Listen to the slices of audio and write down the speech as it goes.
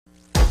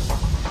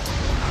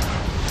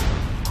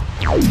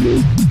Good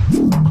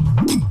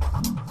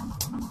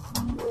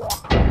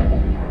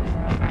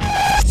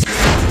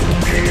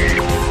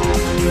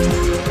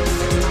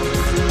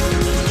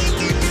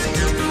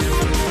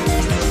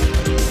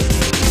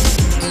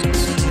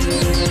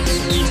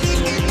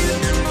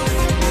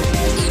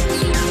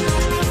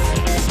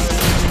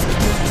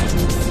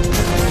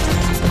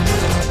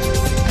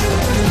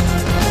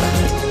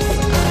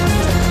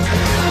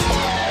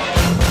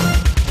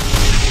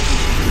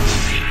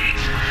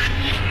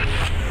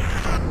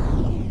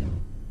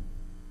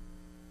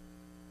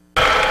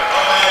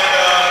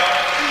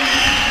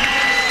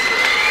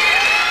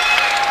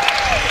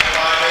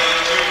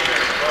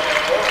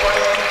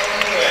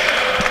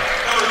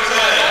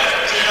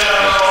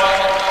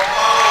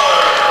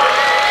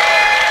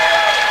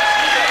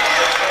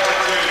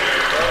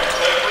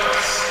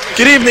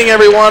evening,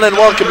 everyone, and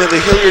welcome to the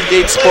Hilliard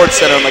Gate Sports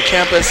Center on the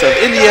campus of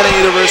Indiana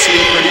University,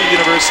 Purdue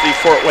University,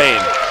 Fort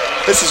Wayne.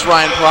 This is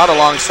Ryan Perrott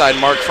alongside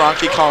Mark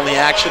Franke calling the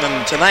action in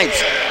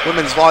tonight's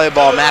women's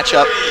volleyball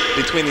matchup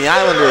between the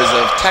Islanders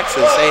of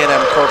Texas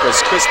A&M Corpus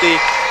Christi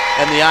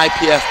and the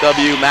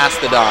IPFW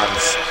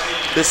Mastodons.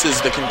 This is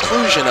the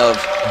conclusion of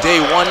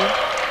day one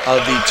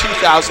of the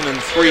 2003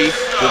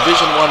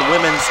 Division I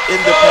Women's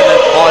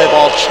Independent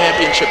Volleyball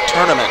Championship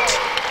Tournament.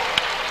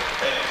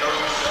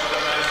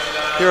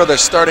 Here are the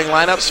starting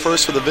lineups.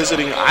 First for the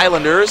visiting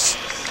Islanders,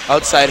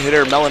 outside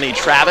hitter Melanie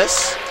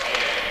Travis.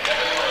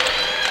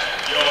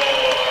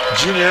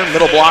 Junior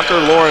middle blocker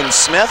Lauren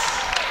Smith.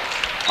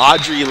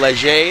 Audrey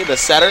Leger, the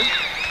setter.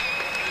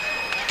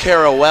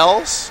 Kara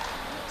Wells,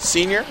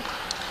 senior.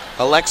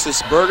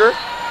 Alexis Berger,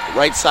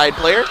 right side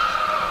player.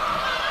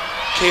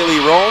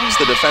 Kaylee Romes,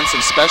 the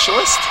defensive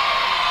specialist.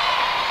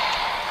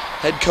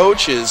 Head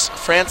coach is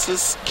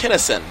Frances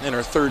Kinnison in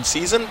her third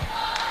season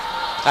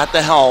at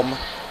the helm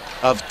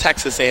of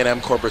Texas A&M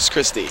Corpus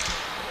Christi.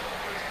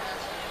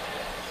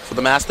 For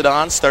the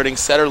Mastodons, starting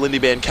setter Lindy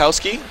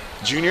Bankowski,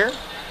 junior.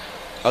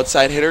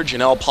 Outside hitter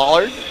Janelle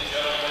Pollard.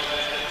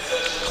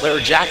 Claire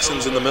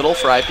Jackson's in the middle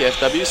for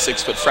IPFW,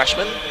 6-foot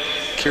freshman.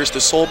 Kirsta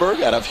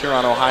Solberg out of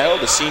Huron, Ohio,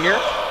 the senior.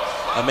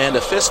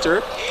 Amanda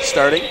Pfister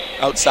starting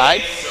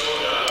outside.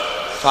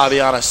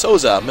 Fabiana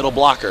Souza, middle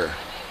blocker.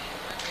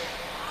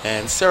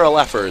 And Sarah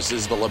Leffers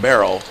is the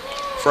libero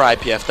for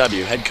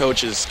IPFW. Head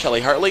coach is Kelly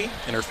Hartley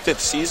in her fifth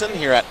season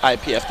here at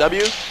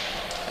IPFW,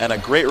 and a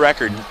great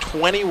record,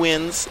 20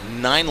 wins,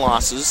 9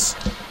 losses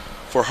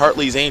for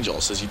Hartley's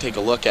Angels, as you take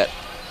a look at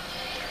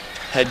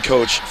head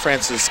coach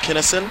Frances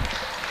Kinnison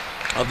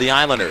of the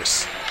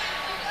Islanders.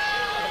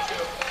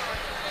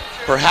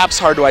 Perhaps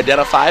hard to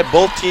identify,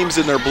 both teams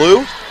in their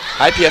blue.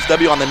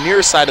 IPFW on the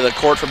near side of the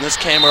court from this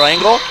camera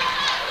angle,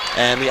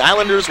 and the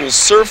Islanders will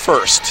serve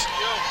first.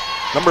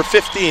 Number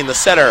 15, the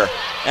setter,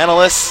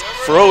 Annalise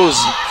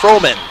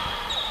Froman.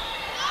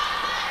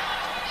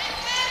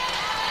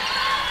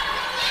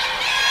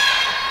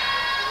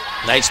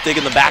 Nice dig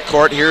in the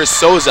backcourt. Here is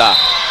Souza,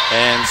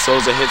 and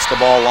Souza hits the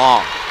ball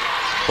long.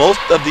 Both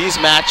of these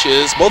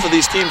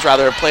teams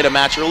have played a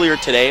match earlier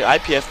today.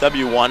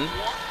 IPFW won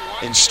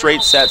in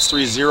straight sets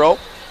 3-0,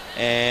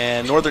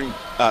 and Northern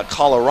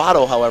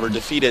Colorado, however,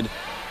 defeated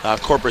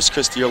Corpus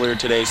Christi earlier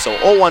today. So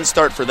 0-1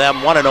 start for them,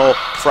 1-0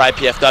 for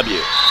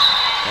IPFW.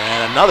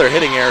 And another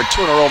hitting error,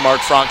 2 in a row, Mark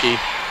Franke,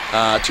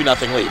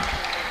 2-0 lead.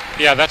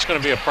 Yeah, that's going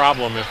to be a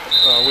problem if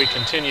we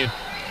continue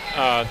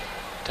to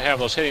have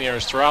those hitting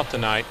errors throughout the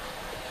night.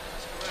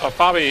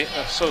 Fabi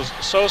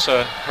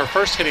Souza, her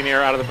first hitting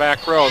error out of the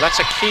back row, that's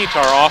a key to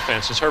our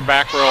offense, is her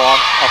back row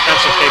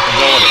offensive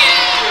capability.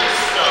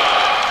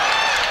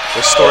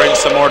 Restoring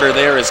some order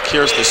there is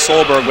Kirsta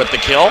Solberg with the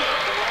kill.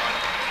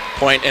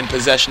 Point and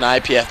possession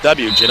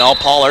IPFW. Janelle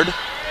Pollard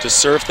to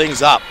serve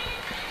things up.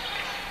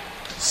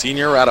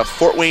 Senior out of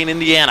Fort Wayne,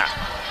 Indiana.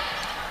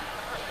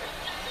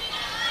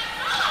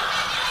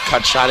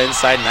 Cut shot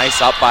inside,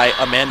 nice up by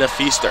Amanda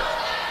Pfister,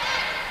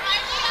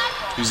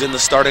 who's in the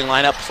starting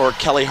lineup for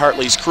Kelly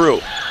Hartley's crew.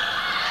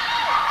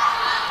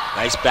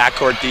 Nice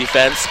backcourt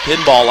defense,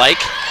 pinball-like.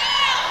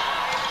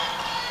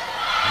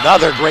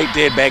 Another great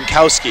day,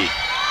 Bankowski.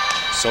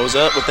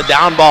 Souza with the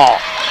down ball,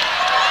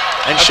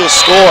 and she'll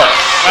score.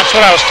 That's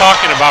what I was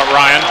talking about,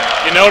 Ryan.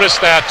 You notice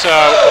that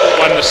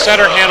when the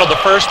setter handled the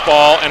first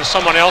ball and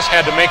someone else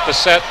had to make the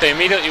set, they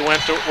immediately went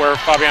to where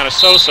Fabiana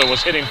Souza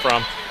was hitting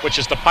from, which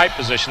is the pipe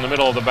position, the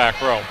middle of the back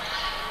row.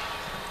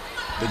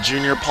 The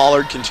junior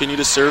Pollard continued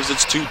to serve.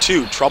 It's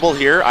 2-2. Trouble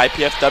here,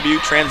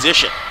 IPFW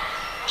transition.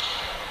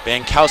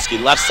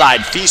 Bankowski, left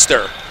side,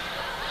 Pfister.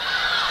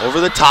 Over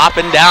the top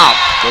and down.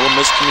 Little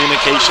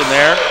miscommunication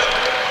there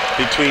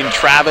between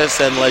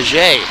Travis and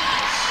Leger.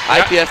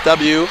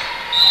 IPFW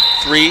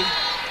 3,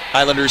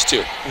 Islanders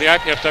 2. The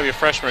IPFW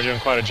freshmen are doing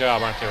quite a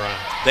job, aren't they, Ryan?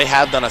 They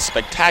have done a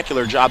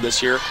spectacular job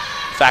this year.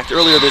 In fact,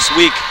 earlier this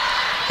week,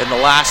 in the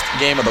last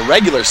game of the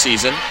regular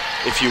season,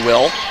 if you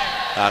will,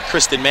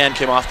 Kristen Mann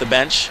came off the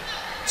bench,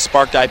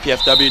 sparked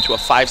IPFW to a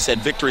 5-set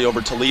victory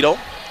over Toledo.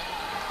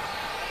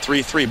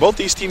 3-3. Both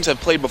these teams have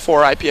played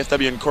before,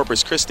 IPFW and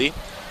Corpus Christi.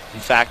 In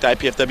fact,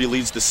 IPFW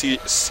leads the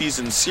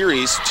season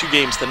series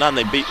 2-0.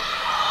 They beat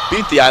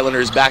beat the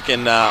Islanders back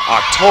in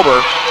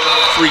October,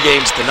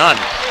 3-0.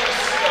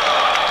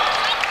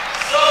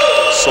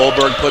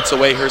 Solberg puts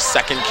away her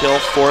second kill,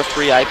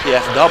 4-3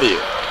 IPFW.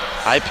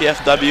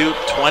 IPFW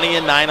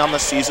 20-9 on the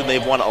season.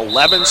 They've won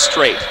 11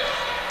 straight.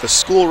 The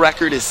school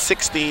record is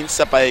 16,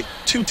 set by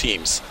 2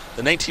 teams,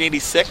 the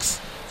 1986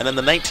 and then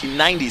the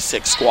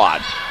 1996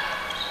 squad.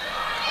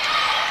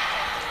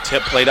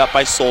 Tip played up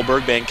by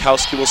Solberg.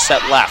 Bankowski will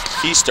set left.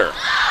 Feaster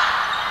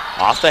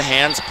off the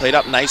hands, played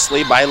up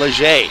nicely by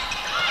Leger.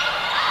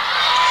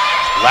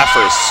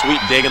 Leffers,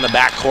 sweet dig in the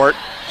backcourt.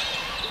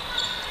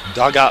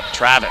 Dug up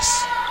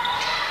Travis.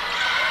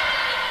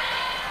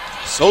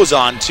 Souza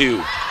on 2.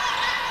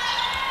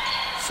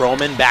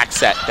 Froman back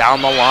set.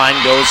 Down the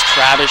line goes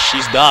Travis.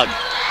 She's dug.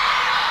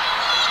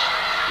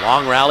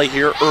 Long rally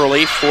here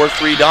early.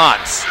 4-3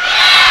 Dons.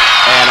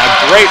 And a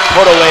great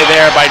put away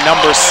there by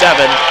number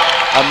 7,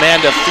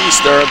 Amanda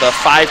Feaster, the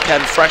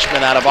 5'10"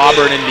 freshman out of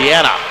Auburn,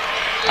 Indiana.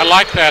 I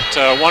like that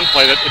one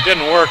play. That it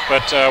didn't work,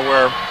 but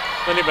where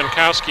Lindy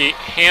Bankowski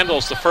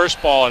handles the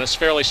first ball and it's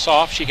fairly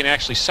soft, she can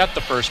actually set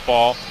the first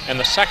ball, and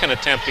the second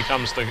attempt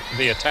becomes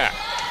the attack.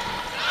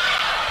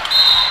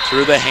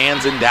 Through the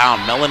hands and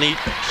down, Melanie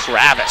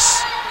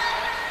Travis.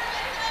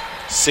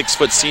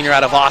 6-foot senior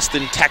out of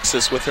Austin,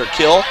 Texas with her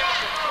kill.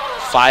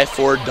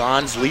 5-4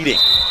 Dons leading.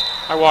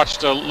 I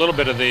watched a little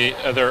bit of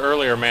their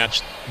earlier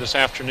match this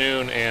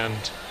afternoon, and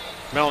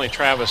Melanie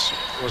Travis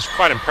was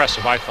quite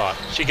impressive, I thought.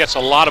 She gets a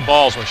lot of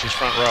balls when she's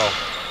front row.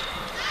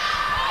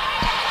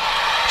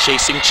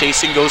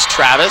 Chasing goes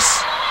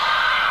Travis.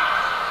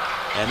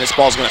 And this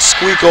ball's going to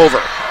squeak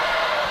over.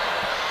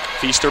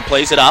 Feaster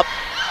plays it up.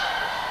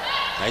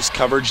 Nice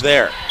coverage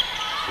there.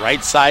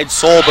 Right side,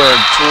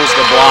 Solberg tools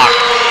the block.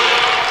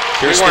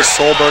 Kirsten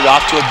Solberg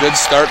off to a good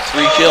start,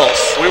 3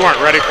 kills. We weren't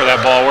ready for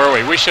that ball, were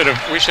we? We should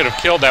have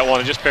killed that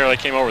one. It just barely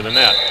came over the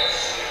net.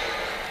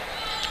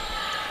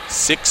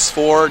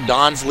 6-4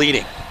 Dons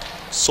leading.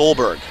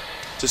 Solberg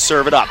to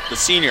serve it up. The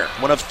senior,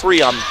 one of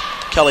 3 on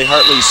Kelly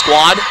Hartley's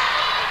squad.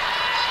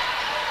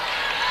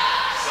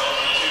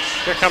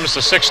 Here comes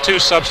the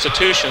 6-2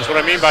 substitutions. What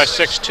I mean by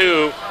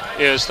 6-2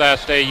 is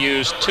that they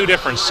use 2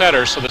 different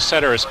setters, so the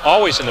setter is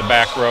always in the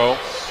back row,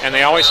 and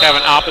they always have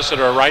an opposite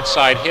or a right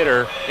side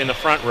hitter in the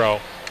front row.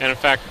 And in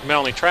fact,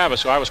 Melanie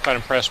Travis, who I was quite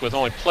impressed with,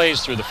 only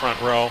plays through the front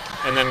row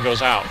and then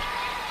goes out.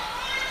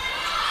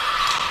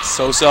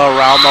 Sosa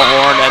around the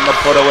horn and the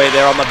put away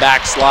there on the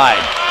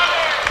backslide.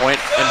 Point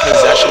and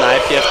possession,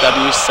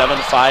 IPFW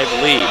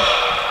 7-5 lead.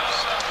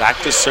 Back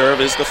to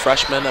serve is the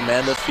freshman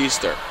Amanda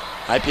Feaster.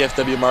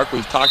 IPFW, Mark,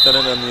 we've talked on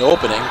it in the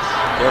opening.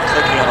 They're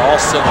clicking on all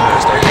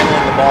cylinders. They're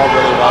handling the ball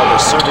really well.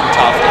 They're serving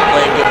tough. They're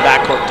playing good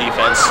backcourt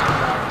defense.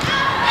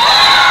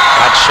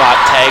 That shot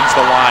tags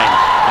the line.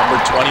 Number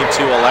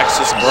 22,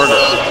 Alexis Berger.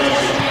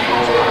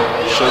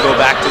 She'll go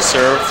back to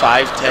serve,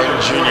 5'10"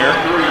 junior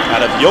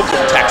out of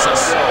Yoakum,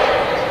 Texas.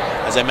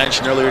 As I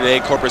mentioned earlier today,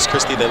 Corpus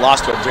Christi, they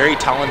lost to a very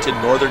talented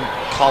Northern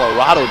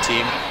Colorado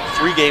team,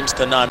 3-0,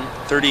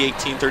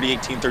 30-18,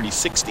 30-18,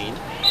 30-16.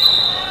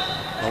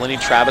 Melanie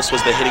Travis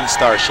was the hitting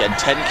star. She had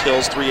 10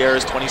 kills, 3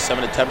 errors,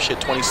 27 attempts. She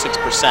had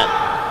 26%.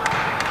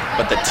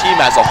 But the team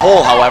as a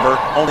whole, however,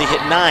 only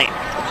hit 9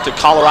 to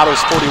Colorado's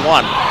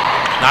 41.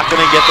 Not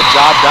going to get the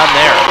job done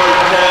there.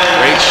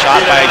 Great shot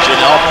by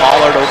Janelle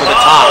Pollard over the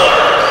top.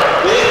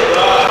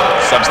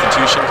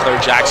 Substitution, Claire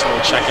Jackson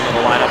will check into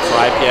the lineup for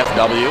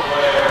IPFW.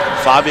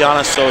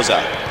 Fabiana Souza,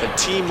 the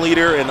team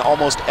leader in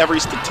almost every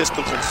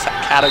statistical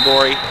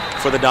category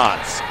for the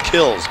Dons.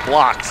 Kills,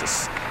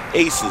 blocks,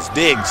 aces,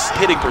 digs,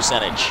 hitting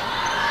percentage.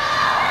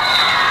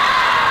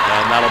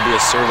 And that'll be a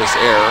service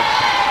error.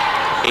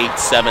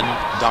 8-7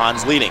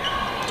 Dons leading.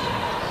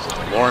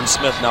 Lauren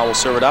Smith now will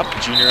serve it up.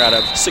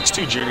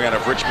 6'2" junior out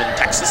of Richmond,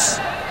 Texas.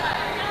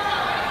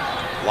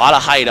 A lot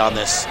of height on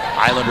this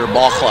Islander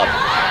ball club.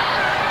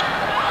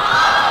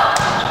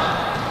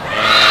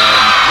 And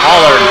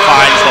Pollard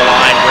finds the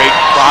line. Great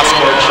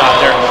cross-court shot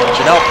there.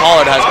 Janelle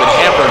Pollard has been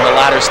hampered in the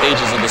latter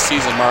stages of the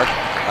season, Mark,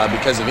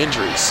 because of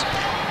injuries.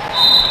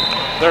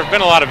 There have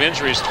been a lot of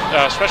injuries,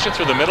 especially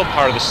through the middle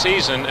part of the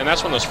season, and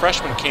that's when those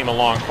freshmen came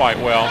along quite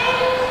well.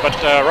 But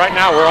right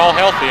now we're all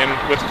healthy, and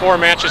with 4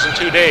 matches in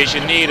 2 days,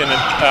 you need a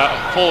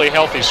fully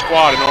healthy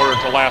squad in order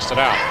to last it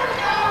out.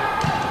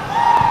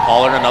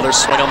 Pollard, another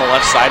swing on the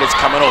left side. It's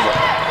coming over.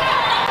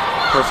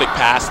 Perfect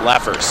pass,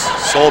 Leffers.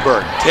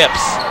 Solberg tips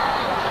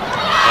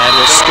and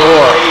will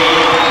score.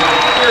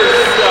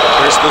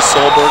 Kirsten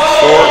Solberg,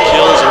 4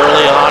 kills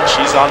early on.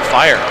 She's on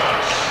fire.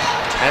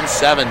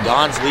 10-7,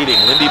 Dons leading.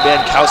 Lindy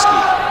Bankowski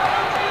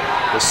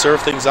will serve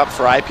things up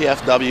for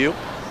IPFW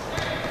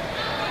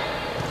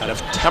out of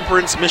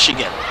Temperance,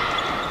 Michigan.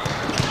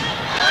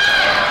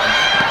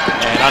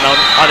 And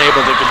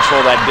unable to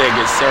control that dig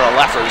is Sarah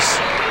Leffers.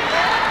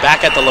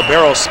 Back at the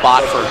libero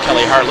spot for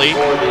Kelly Hartley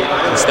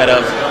instead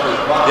of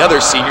the other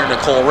senior,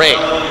 Nicole Ray.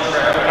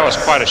 That was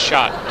quite a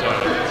shot.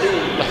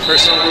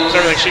 Leffers was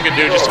everything she could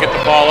do just to get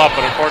the ball up,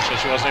 but unfortunately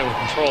she wasn't able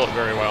to control it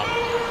very well.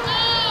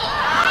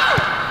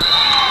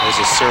 There's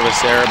a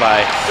service there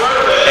by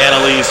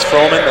Annalise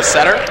Froman, the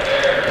setter.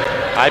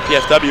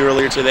 IPFW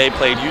earlier today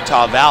played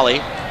Utah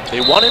Valley.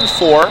 They won in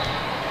 4,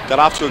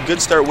 got off to a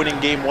good start winning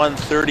game 1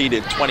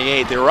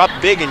 30-28. They were up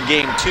big in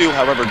game 2,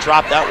 however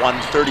dropped that one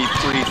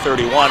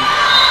 33-31,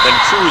 then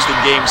cruised in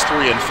games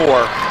 3 and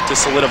 4 to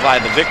solidify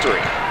the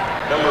victory.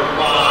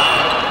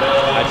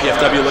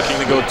 IPFW looking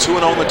to go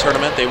 2-0 in the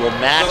tournament. They will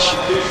match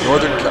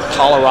Northern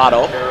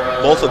Colorado.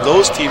 Both of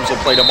those teams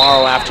will play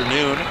tomorrow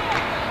afternoon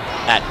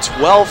at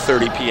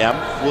 12:30 p.m.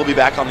 We'll be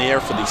back on the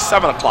air for the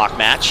 7 o'clock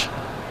match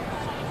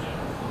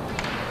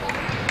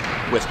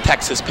with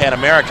Texas Pan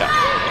America.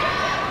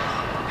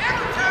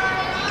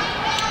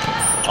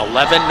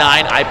 11-9,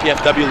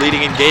 IPFW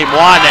leading in game 1,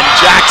 and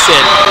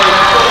Jackson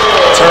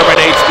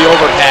terminates the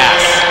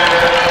overpass.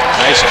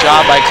 Nice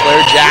job by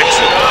Claire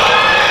Jackson.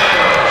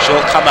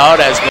 She'll come out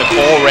as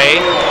Nicole Ray.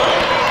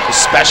 The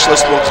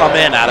specialist will come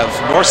in out of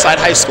Northside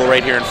High School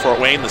right here in Fort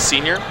Wayne, the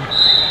senior,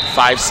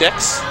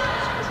 5'6".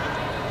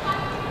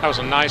 That was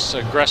a nice,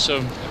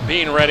 aggressive,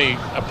 being ready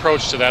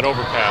approach to that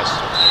overpass.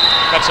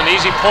 That's an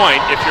easy point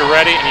if you're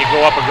ready and you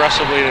go up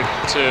aggressively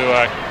to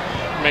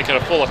make it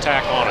a full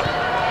attack on it.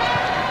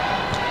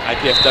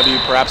 IPFW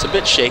perhaps a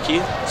bit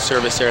shaky.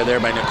 Service error there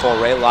by Nicole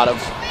Ray. A lot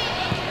of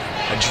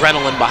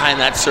adrenaline behind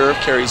that serve.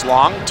 Carries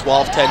long.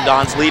 12-10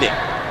 Dons leading.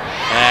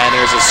 And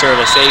there's a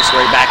service ace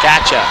right back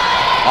at you.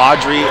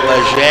 Audrey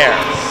Legere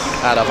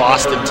out of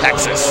Austin,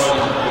 Texas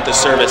with the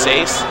service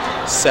ace.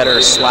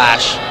 Setter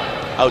slash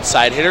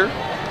outside hitter.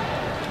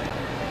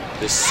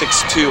 This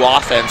 6'2"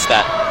 offense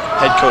that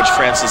head coach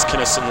Francis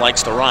Kinnison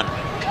likes to run.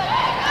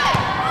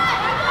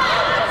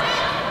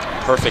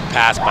 Perfect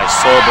pass by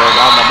Solberg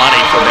on the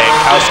money for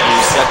Bankowski,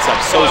 who sets up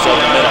Souza in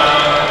the middle.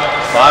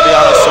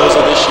 Fabiana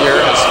Souza this year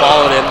has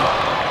followed in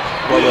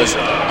what was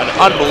an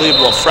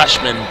unbelievable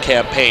freshman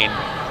campaign.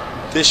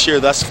 This year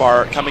thus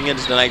far, coming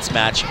into tonight's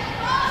match,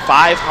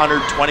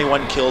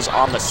 521 kills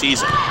on the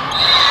season.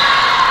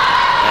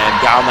 And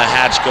down the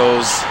hatch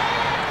goes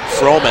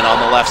Froman on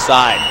the left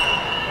side.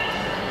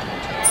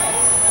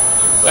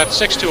 That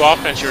 6'2"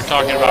 offense you were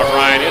talking about,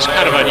 Ryan, is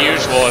kind of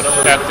unusual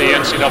at the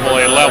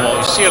NCAA level.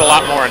 You see it a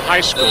lot more in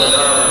high school,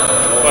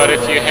 but if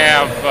you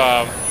have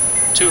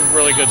two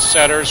really good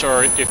setters,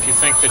 or if you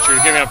think that you're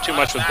giving up too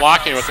much with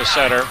blocking with the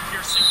setter,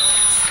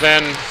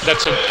 then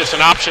it's an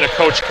option a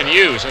coach can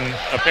use, and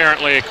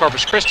apparently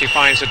Corpus Christi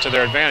finds it to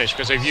their advantage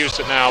because they've used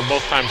it now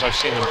both times I've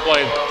seen them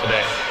play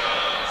today.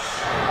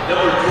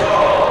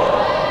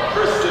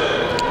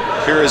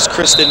 Here is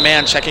Kristen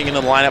Mann checking into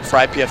the lineup for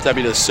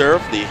IPFW to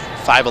serve, the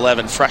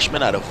 5'11"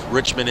 freshman out of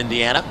Richmond,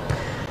 Indiana.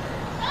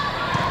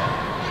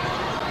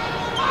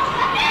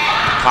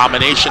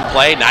 Combination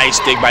play, nice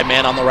dig by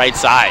Mann on the right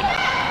side.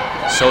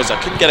 Souza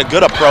couldn't get a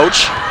good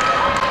approach,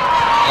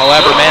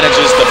 however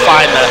manages to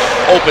find the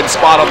open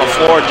spot on the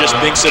floor and just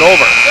dinks it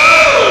over.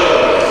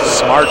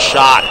 Smart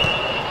shot.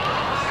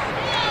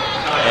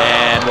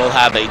 And we'll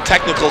have a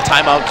technical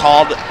timeout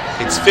called.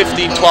 It's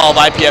 15-12,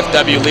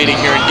 IPFW leading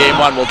here in game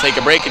 1. We'll take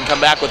a break and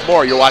come back with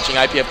more. You're watching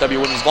IPFW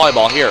Women's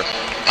Volleyball here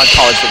on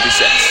College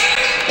 56.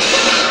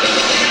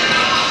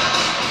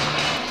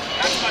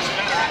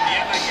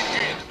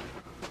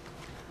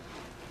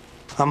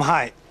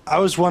 Hi. I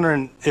was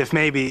wondering if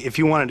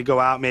you wanted to go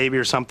out maybe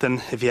or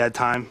something, if you had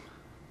time.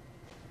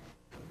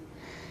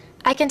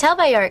 I can tell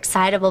by your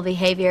excitable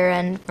behavior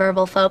and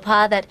verbal faux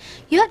pas that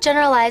you have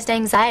generalized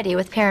anxiety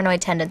with paranoid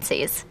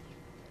tendencies.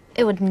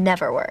 It would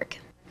never work.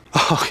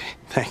 Okay,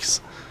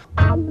 thanks.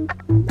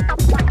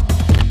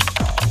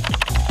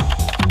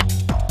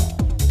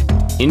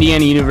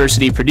 Indiana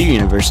University, Purdue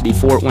University,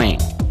 Fort Wayne.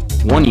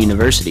 One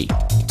university,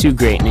 two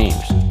great names.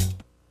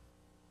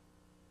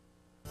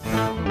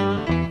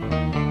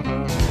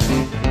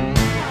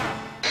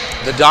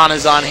 The Dawn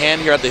is on hand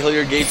here at the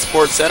Hilliard Gate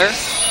Sports Center.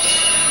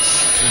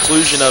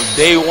 Conclusion of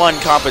day 1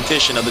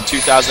 competition of the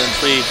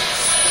 2003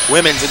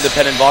 Women's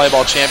Independent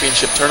Volleyball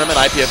Championship Tournament.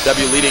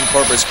 IPFW leading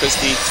Corpus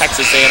Christi,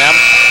 Texas A&M,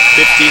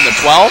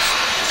 15-12.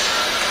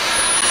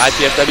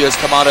 IPFW has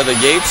come out of the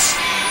gates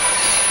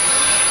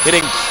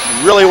hitting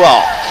really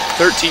well.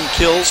 13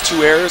 kills,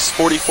 2 errors,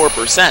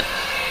 44%.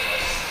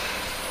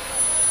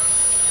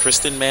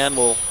 Kristen Mann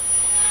will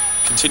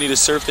continue to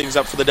serve things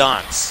up for the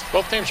Dons.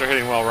 Both teams are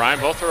hitting well, Ryan.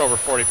 Both are over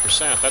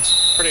 40%.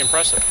 That's pretty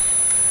impressive.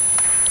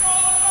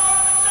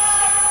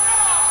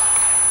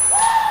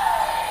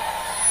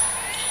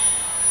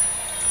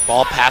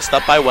 Ball passed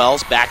up by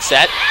Wells, back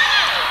set.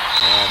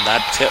 And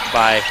that tip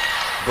by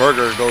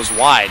Berger goes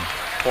wide.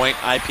 Point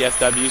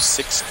IPFW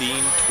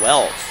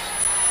 16-12.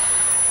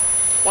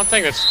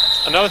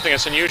 Another thing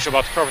that's unusual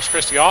about the Corpus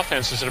Christi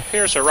offense is it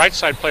appears their right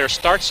side player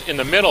starts in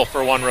the middle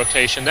for one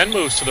rotation, then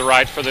moves to the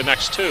right for the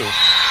next two.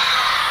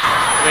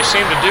 And they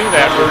seem to do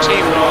that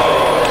routinely.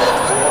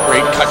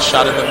 Great cut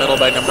shot in the middle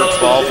by number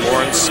 12,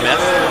 Lauren Smith,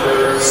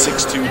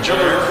 6'2"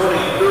 junior.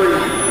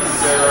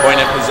 Point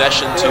of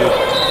possession to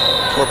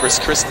Corpus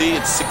Christi.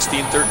 It's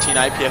 16-13,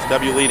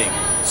 IPFW leading.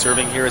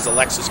 Serving here is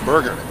Alexis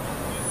Berger.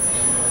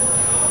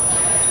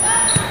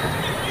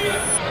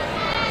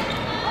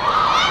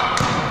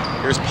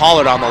 Here's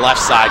Pollard on the left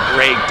side.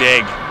 Great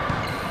dig.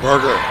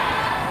 Berger.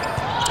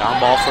 Down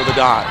ball for the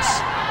Dons.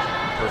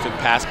 Her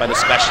Perfect pass by the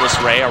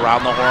specialist Ray.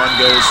 Around the horn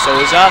goes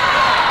Souza,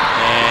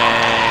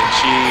 and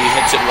she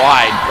hits it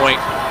wide. Point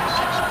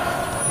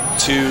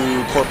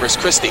to Corpus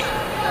Christi. Good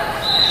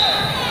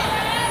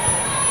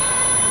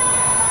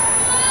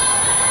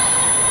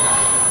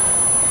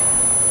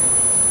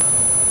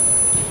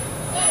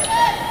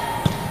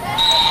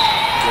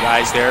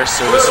eyes there.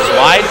 Service is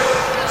wide.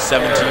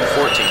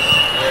 17-14.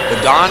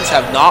 The Dons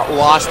have not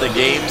lost a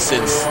game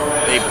since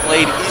they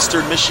played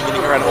Eastern Michigan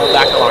here at home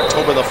back on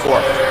October the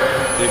 4th.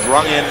 They've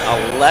rung in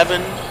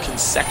 11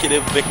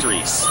 consecutive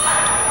victories.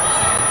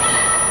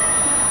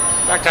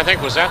 In fact, I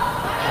think was that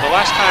the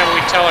last time we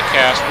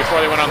telecast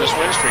before they went on this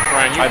win streak,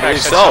 Ryan, you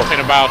guys said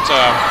something about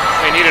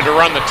they needed to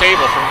run the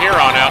table from here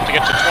on out to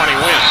get to 20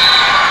 wins.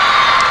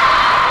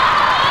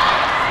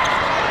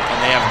 And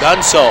they have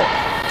done so.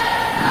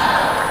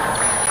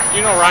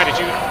 You know, Ryan,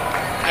 did you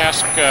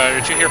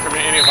hear from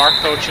any of our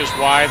coaches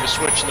why the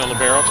switch in the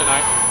libero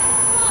tonight?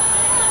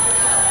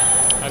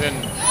 I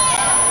didn't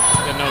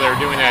know they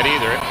were doing that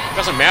either. It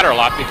doesn't matter a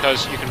lot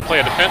because you can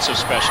play a defensive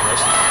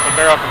specialist.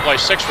 Libero can play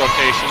 6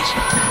 rotations,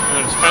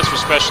 and the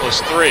defensive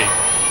specialist 3.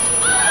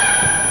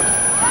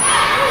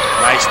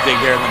 Nice dig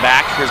there in the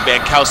back. Here's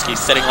Bankowski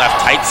setting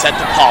left tight, set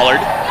to Pollard.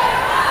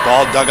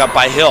 Ball dug up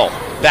by Hill.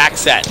 Back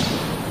set.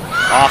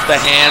 Off the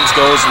hands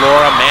goes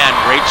Laura Mann.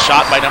 Great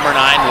shot by number 9,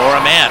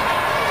 Laura Mann.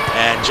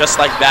 And just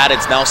like that,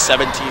 it's now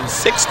 17-16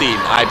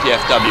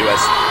 IPFW as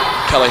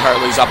Kelly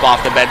Hartley's up off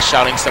the bench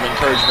shouting some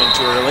encouragement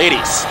to her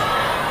ladies.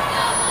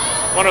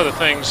 One of the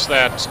things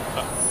that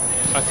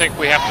I think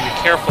we have to be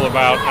careful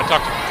about, I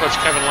talked to Coach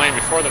Kevin Lane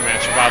before the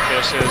match about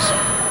this, is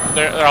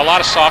there are a lot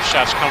of soft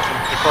shots come from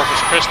the Corpus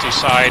Christi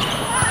side,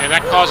 and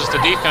that causes the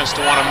defense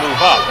to want to move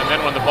up. And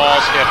then when the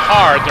balls hit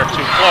hard, they're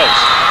too close.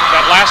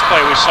 That last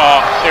play we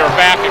saw, they were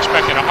back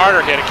expecting a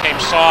harder hit. It came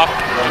soft,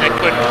 and they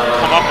couldn't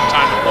come up in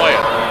time to play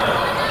it.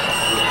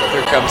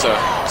 Here comes a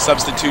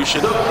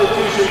substitution.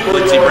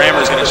 Lindsey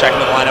Brammer is going to check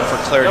in the lineup for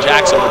Claire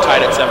Jackson. We're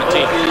tied at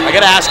 17. I got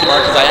to ask you,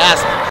 Mark, because I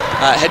asked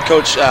head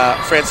coach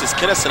Francis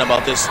Kinnison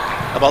about this,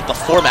 about the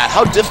format.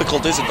 How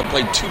difficult is it to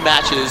play 2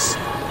 matches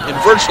in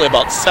virtually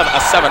about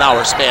a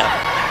 7-hour span?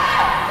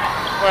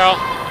 Well,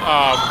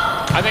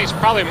 I think it's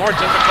probably more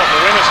difficult in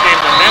the women's game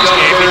than the men's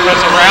game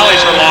because the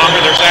rallies are longer.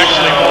 There's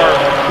actually more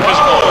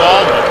physical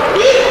involvement.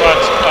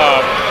 But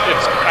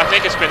I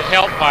think it's been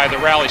helped by the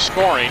rally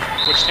scoring,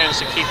 which tends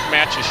to keep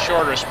matches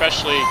shorter,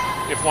 especially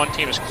if one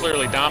team is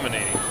clearly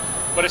dominating.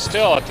 But it's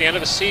still, at the end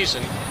of the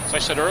season, as I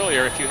said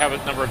earlier, if you have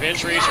a number of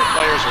injuries or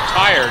players are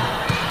tired,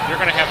 you're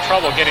going to have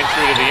trouble getting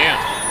through to the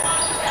end.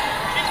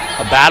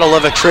 A battle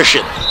of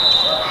attrition.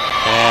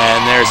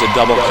 And there's a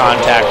double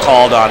contact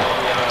called on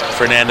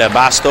Fernanda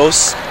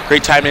Bastos.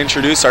 Great time to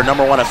introduce our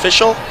number 1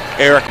 official,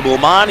 Eric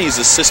Bulman. He's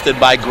assisted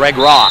by Greg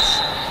Roth.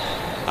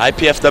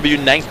 IPFW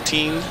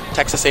 19,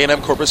 Texas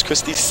A&M Corpus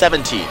Christi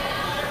 17.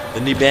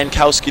 Lindy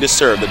Bankowski to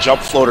serve. The jump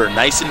floater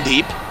nice and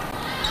deep.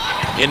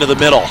 Into the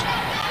middle.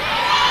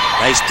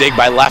 Nice dig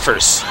by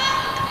Leffers.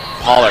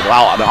 Pollard,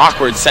 wow, an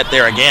awkward set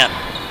there again.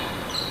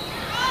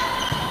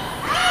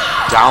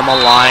 Down the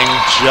line,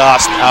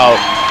 just out.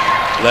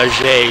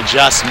 Leger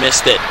just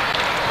missed it.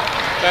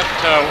 That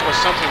was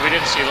something we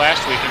didn't see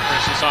last week, and for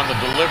instance on the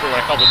delivery,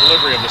 what I call the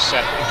delivery of the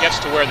set. It gets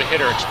to where the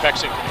hitter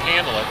expects it can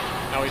handle it.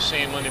 Now we've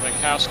seen Lindy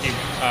Bankowski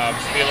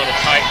be a little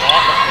tight and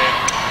off of it,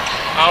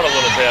 out a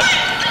little bit.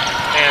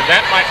 And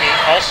that might be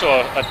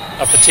also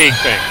a fatigue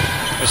thing.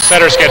 As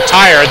setters get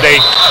tired,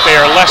 they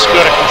are less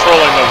good at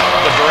controlling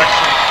the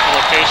direction and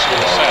location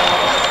of the set.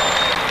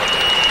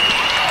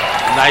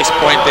 Nice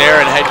point there,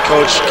 and head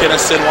coach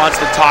Kinnison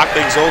wants to talk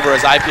things over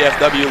as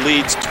IPFW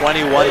leads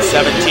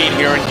 21-17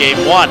 here in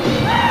Game 1.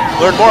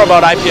 Learn more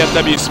about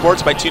IPFW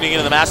sports by tuning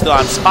into the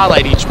Mastodon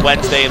Spotlight each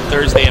Wednesday and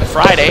Thursday and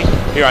Friday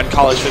here on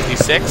College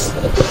 56.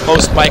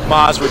 Host Mike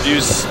Maas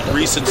reviews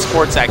recent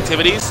sports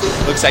activities,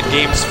 looks at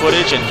games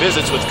footage, and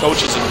visits with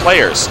coaches and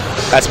players.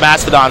 That's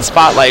Mastodon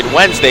Spotlight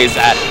Wednesdays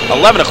at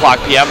 11 o'clock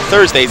p.m.,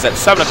 Thursdays at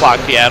 7 o'clock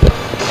p.m.,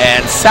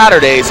 and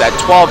Saturdays at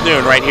 12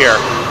 noon right here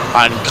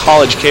on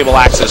College Cable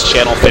Access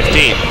Channel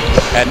 15.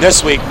 And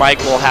this week, Mike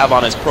will have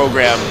on his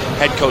program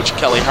head coach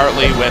Kelly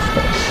Hartley with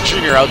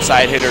junior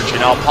outside hitter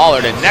Janelle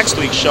Pollard. And next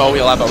week's show,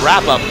 he'll have a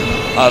wrap-up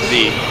of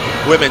the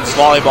women's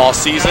volleyball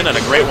season, and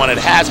a great one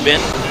it has been.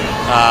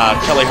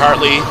 Kelly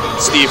Hartley,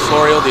 Steve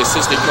Florio, the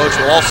assistant coach,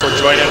 will also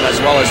join him, as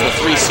well as the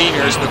 3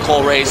 seniors,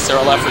 Nicole Ray,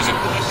 Sarah Leffers, and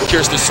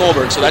Kirsten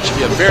Solberg. So that should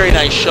be a very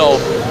nice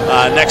show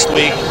next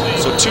week.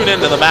 So tune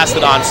in to the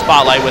Mastodon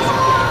Spotlight with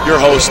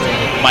your host,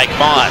 Mike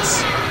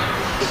Maas.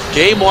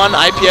 Game 1,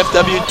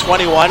 IPFW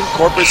 21,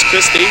 Corpus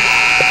Christi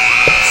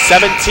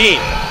 17.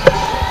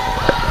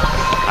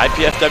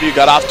 IPFW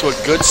got off to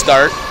a good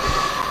start.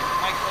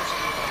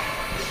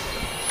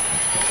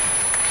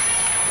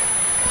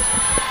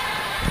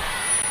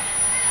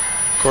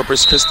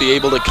 Corpus Christi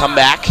able to come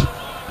back.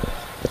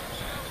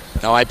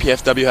 Now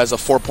IPFW has a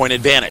 4-point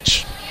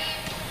advantage.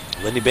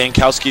 Lindy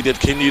Bankowski did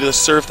continue to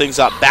serve things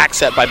up. Back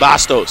set by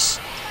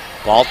Bastos.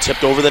 Ball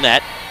tipped over the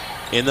net.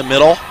 In the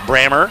middle,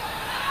 Brammer.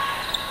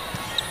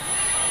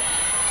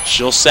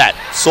 She'll set.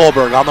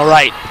 Solberg on the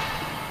right.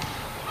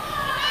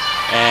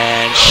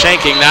 And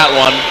shanking that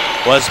one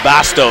was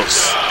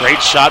Bastos.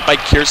 Great shot by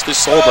Kirsten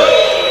Solberg.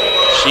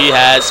 She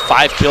has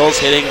 5 kills,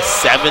 hitting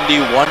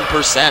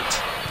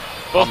 71%.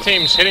 Both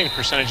teams' hitting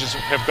percentages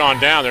have gone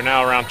down. They're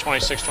now around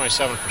 26,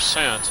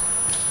 27%.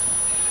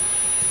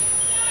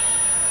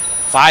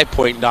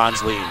 5-point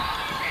Dons lead.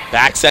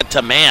 Back set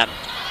to Mann.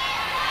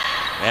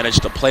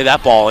 Managed to play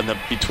that ball in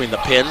between the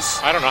pins.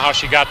 I don't know how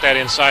she got that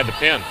inside the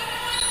pin.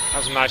 That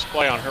was a nice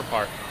play on her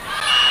part.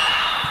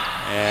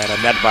 And a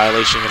net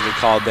violation going to be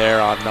called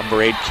there on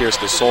number 8,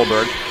 Kirsten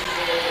Solberg.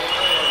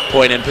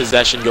 Point in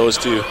possession goes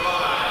to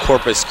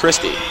Corpus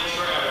Christi.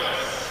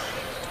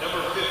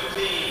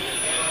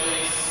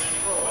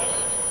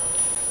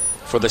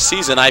 For the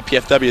season,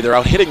 IPFW, they're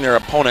out hitting their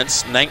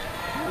opponents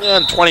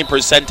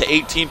 20% to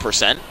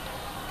 18%.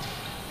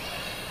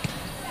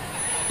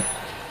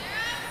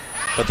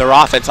 But their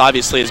offense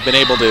obviously has been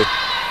able to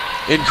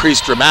increase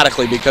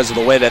dramatically because of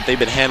the way that they've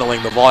been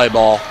handling the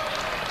volleyball,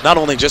 not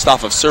only just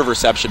off of serve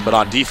reception, but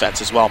on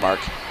defense as well, Mark.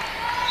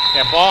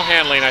 Yeah, ball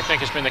handling, I think,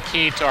 has been the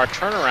key to our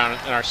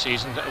turnaround in our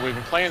season. We've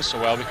been playing so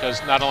well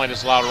because not only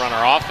does it allow to run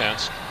our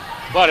offense,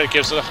 but it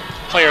gives the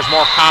players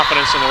more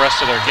confidence in the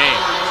rest of their game.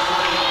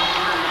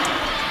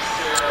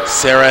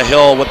 Sarah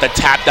Hill with the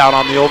tap down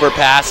on the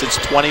overpass. It's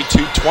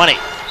 22-20.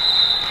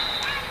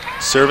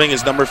 Serving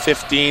is number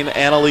 15,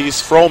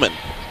 Annalise Froman,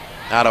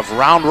 out of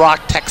Round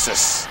Rock,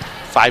 Texas.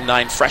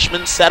 5'9"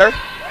 freshman setter.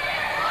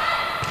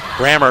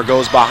 Brammer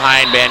goes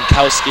behind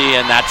Bankowski,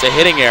 and that's a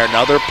hitting error.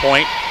 Another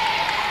point.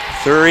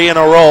 3 in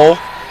a row.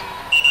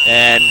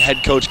 And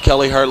head coach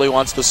Kelly Hartley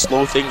wants to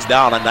slow things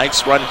down. A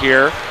nice run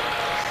here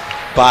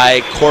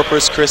by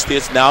Corpus Christi.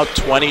 It's now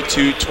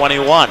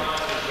 22-21.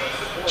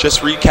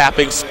 Just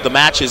recapping the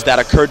matches that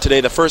occurred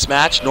today. The first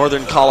match,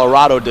 Northern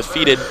Colorado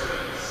defeated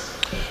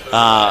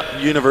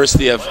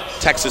University of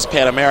Texas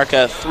Pan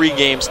America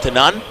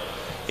 3-0.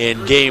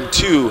 In game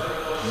 2,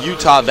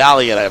 Utah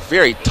Valley, at a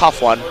very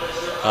tough one,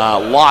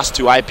 lost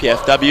to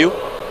IPFW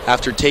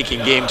after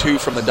taking game 2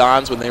 from the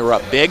Dons when they were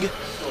up big.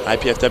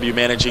 IPFW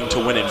managing to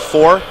win in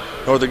 4.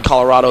 Northern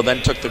Colorado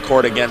then took the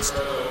court against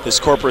this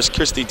Corpus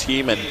Christi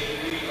team and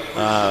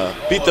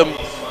beat them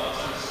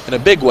in a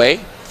big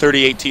way,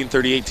 30-18,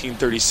 30-18,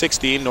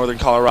 30-16. Northern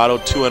Colorado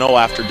 2-0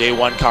 after day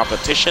 1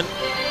 competition.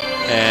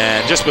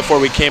 And just before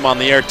we came on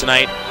the air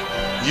tonight,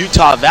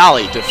 Utah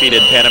Valley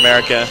defeated Pan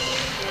America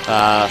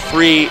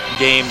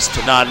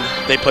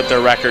 3-0. They put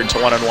their record to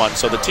 1-1.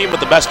 So the team with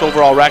the best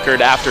overall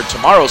record after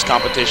tomorrow's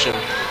competition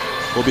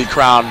will be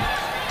crowned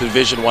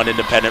Division I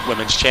Independent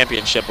Women's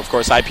Championship. Of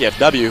course,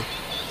 IPFW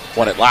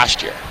won it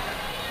last year.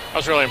 I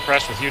was really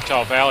impressed with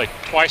Utah Valley.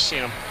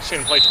 Seen them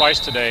play twice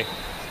today.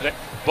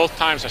 Both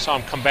times I saw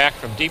them come back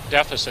from deep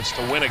deficits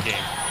to win a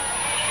game.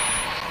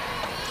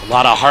 A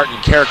lot of heart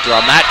and character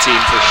on that team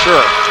for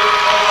sure.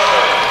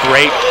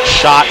 Great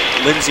shot,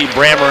 Lindsey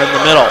Brammer in the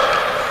middle.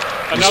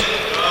 I'm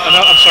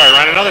sorry,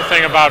 Ryan. Another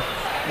thing about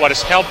what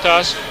has helped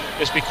us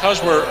is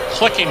because we're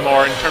clicking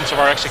more in terms of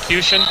our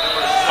execution,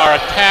 our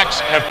attacks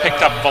have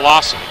picked up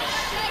velocity,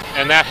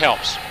 and that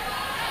helps.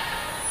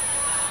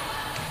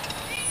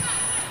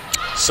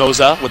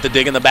 Souza with the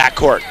dig in the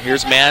backcourt.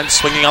 Here's Mann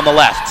swinging on the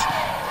left.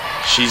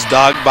 She's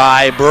dug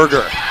by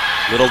Berger.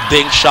 Little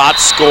dink shot,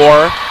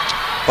 score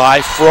by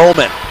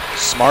Froman.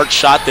 Smart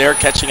shot there,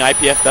 catching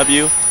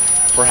IPFW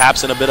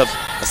perhaps in a bit of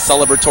a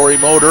celebratory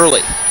mode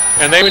early.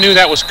 And they knew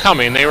that was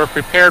coming. They were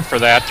prepared for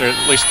that, or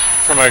at least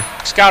from a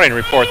scouting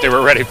report, they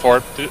were ready for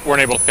it. They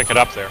weren't able to pick it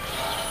up there.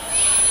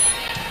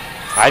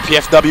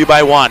 IPFW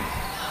by 1.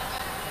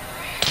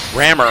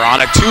 Brammer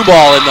on a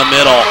 2-ball in the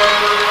middle.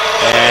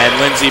 And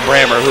Lindsey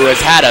Brammer, who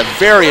has had a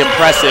very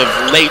impressive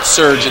late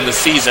surge in the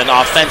season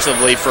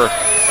offensively for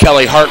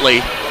Kelly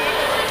Hartley,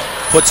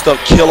 puts the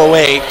kill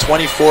away,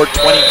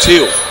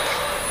 24-22.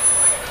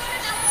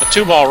 A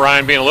 2-ball,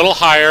 Ryan, being a little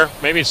higher,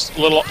 maybe it's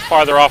a little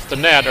farther off the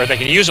net, or they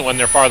can use it when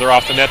they're farther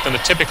off the net than the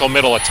typical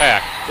middle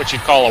attack, which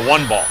you'd call a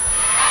 1-ball.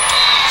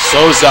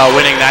 Souza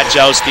winning that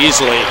joust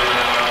easily,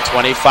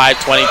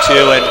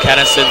 25-22, and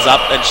Kennison's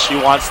up, and she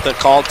wants to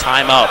call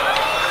timeout.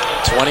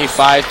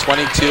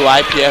 25-22,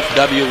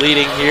 IPFW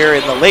leading here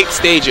in the late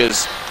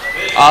stages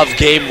of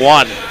game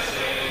 1.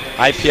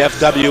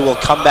 IPFW will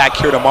come back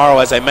here tomorrow,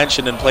 as I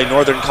mentioned, and play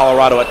Northern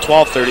Colorado at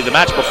 12:30. The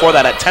match before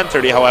that at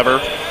 10:30,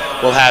 however,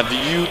 will have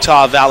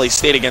Utah Valley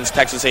State against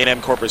Texas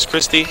A&M Corpus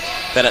Christi.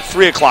 Then at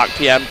 3 o'clock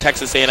p.m.,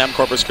 Texas A&M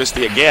Corpus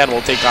Christi again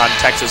will take on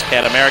Texas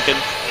Pan American.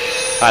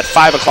 At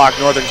 5 o'clock,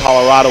 Northern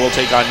Colorado will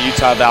take on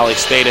Utah Valley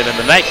State. And in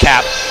the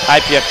nightcap,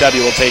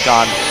 IPFW will take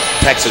on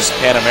Texas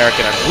Pan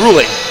American. A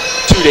grueling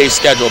 2-day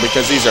schedule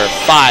because these are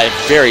 5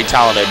 very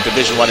talented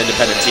Division I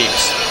independent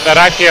teams. That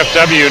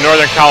IPFW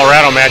Northern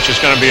Colorado match is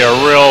going to be a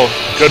real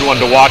good one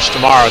to watch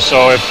tomorrow.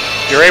 So if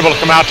you're able to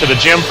come out to the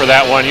gym for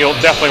that one, you'll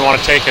definitely want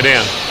to take it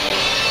in.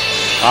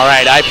 All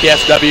right,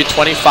 IPFW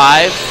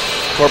 25,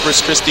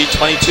 Corpus Christi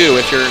 22.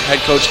 If you're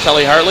head coach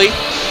Kelly Hartley,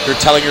 you're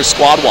telling your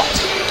squad what?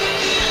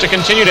 To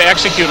continue to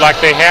execute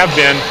like they have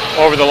been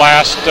over the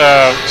last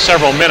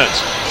several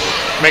minutes.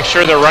 Make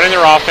sure they're running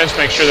their offense,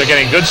 make sure they're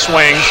getting good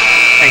swings,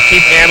 and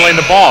keep handling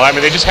the ball. I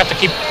mean, they just have to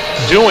keep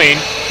doing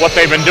what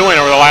they've been doing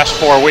over the last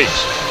 4 weeks.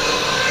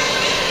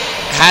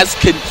 Has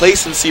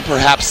complacency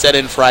perhaps set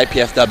in for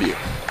IPFW?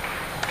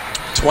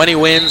 20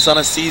 wins on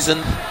a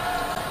season.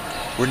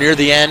 We're near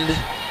the end.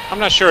 I'm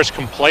not sure it's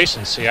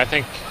complacency. I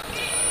think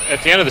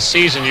at the end of the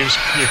season, you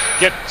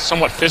get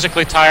somewhat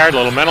physically tired, a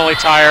little mentally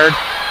tired,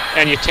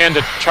 and you tend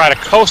to try to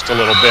coast a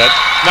little bit.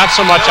 Not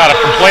so much out of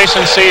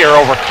complacency or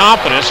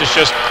overconfidence. It's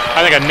just,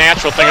 I think, a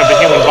natural thing of the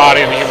human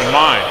body and the human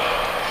mind.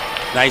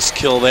 Nice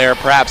kill there.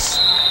 Perhaps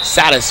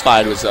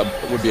satisfied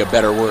would be a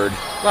better word.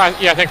 Well,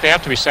 yeah, I think they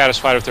have to be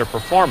satisfied with their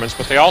performance,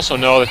 but they also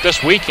know that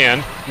this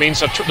weekend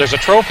means there's a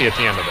trophy at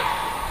the end of it.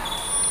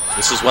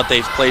 This is what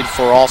they've played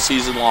for all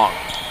season long.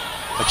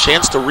 A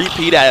chance to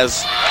repeat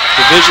as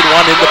Division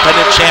I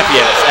independent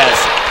champions as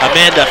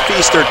Amanda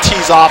Feaster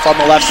tees off on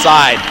the left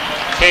side.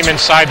 Came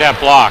inside that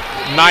block.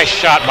 Nice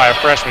shot by a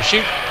freshman.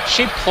 She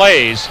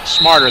plays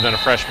smarter than a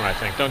freshman, I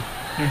think.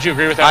 Would you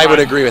agree with that, I Ryan? would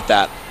agree with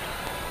that.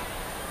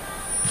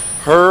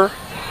 Her,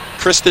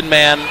 Kristen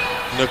Mann,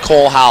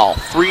 Nicole Howell.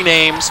 3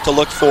 names to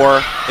look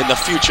for in the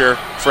future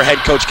for head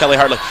coach Kelly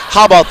Hartley.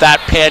 How about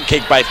that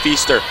pancake by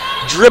Feaster?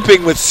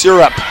 Dripping with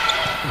syrup.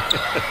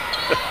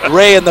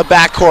 Ray in the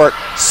backcourt.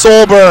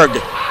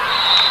 Solberg.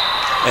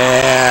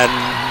 And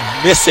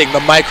missing the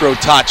micro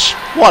touch.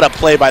 What a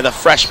play by the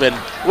freshman.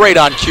 Right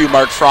on cue,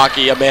 Mark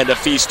Frocky, Amanda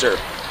Feaster.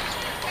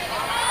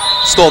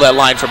 Stole that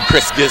line from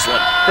Chris Gislin.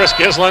 Chris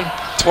Gislin.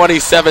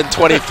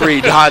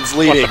 27-23, Don's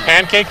leading. What, the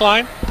pancake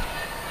line?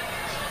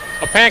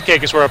 A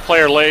pancake is where a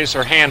player lays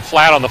her hand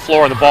flat on the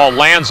floor and the ball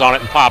lands on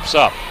it and pops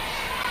up.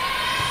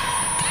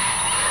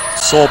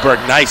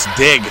 Solberg, nice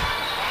dig.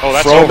 Oh,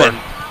 that's Froman. over.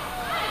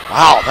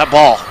 Wow, that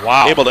ball.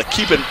 Wow. Able to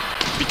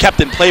be kept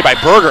in play by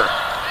Berger.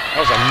 That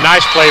was a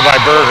nice play by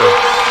Berger.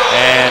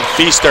 And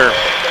Feaster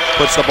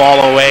puts the ball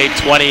away,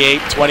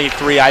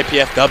 28-23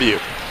 IPFW.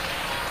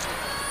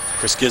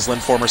 Chris Gislin,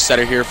 former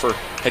setter here for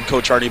head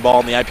coach Arnie Ball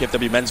in the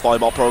IPFW men's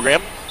volleyball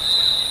program.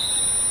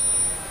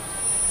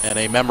 And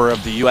a member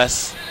of the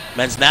U.S.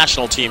 men's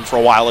national team for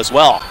a while as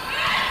well.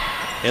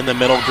 In the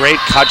middle, great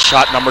cut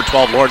shot, number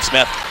 12, Lauren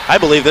Smith. I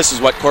believe this is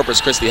what Corpus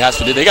Christi has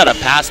to do. They got to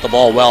pass the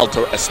ball well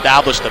to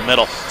establish the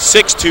middle.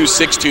 6'2",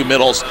 6'2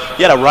 middles. You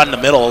got to run the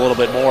middle a little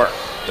bit more.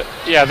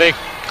 Yeah, they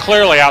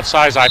clearly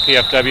outsize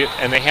IPFW,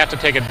 and they have to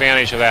take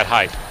advantage of that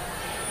height.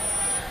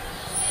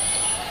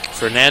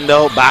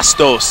 Fernando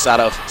Bastos out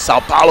of Sao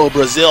Paulo,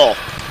 Brazil.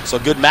 So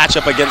good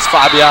matchup against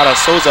Fabiana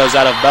Souza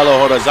out of Belo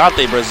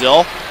Horizonte,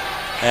 Brazil.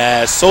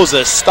 As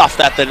Souza stuffed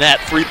at the net.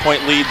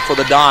 3-point lead for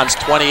the Dons,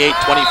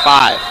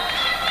 28-25.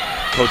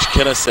 Coach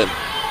Kinnison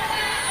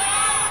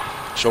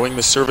showing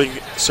the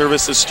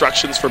service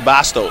instructions for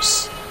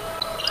Bastos.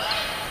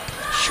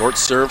 Short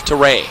serve to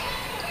Ray.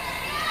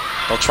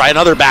 They'll try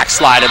another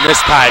backslide, and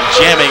this time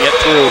jamming it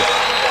through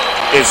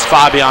is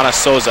Fabiana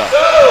Souza.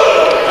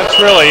 That's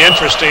really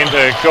interesting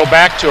to go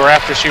back to her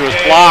after she was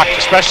blocked,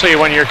 especially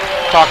when you're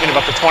talking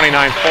about the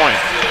 29th point.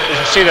 You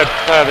can see that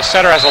the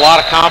setter has a lot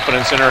of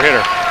confidence in her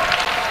hitter.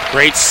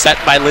 Great set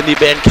by Lindy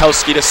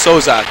Bankowski to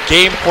Souza.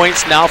 Game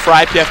points now for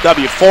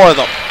IPFW, 4 of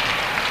them.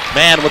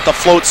 Man with the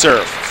float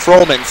serve.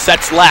 Froman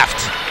sets left.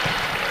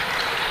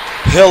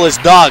 Hill is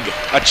dug.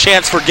 A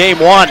chance for game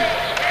 1.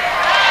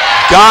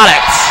 Got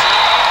it.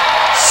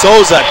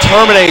 Souza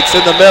terminates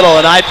in the middle,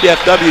 and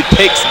IPFW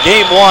takes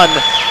game 1,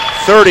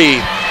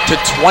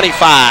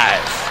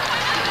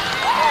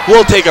 30-25.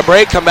 We'll take a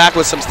break, come back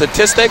with some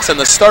statistics and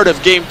the start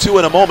of game 2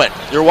 in a moment.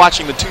 You're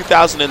watching the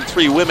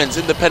 2003 Women's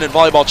Independent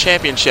Volleyball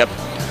Championship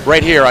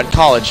right here on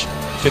College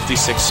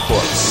 56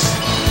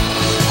 Sports.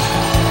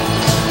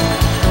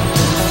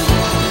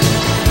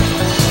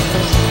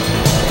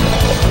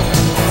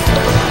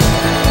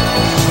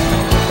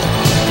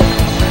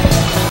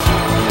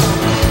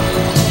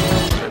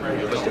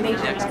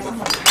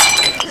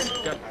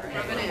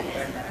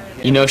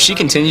 You know, if she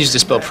continues to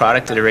spill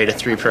product at a rate of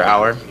 3 per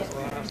hour,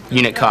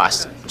 unit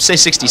cost, say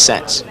 60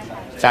 cents.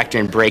 Factor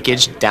in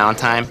breakage,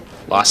 downtime,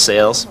 lost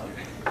sales.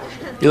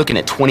 You're looking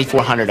at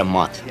 $2,400 a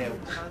month.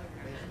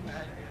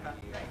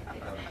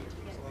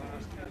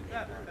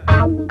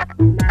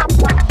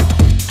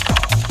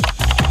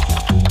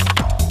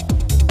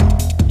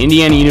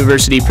 Indiana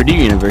University, Purdue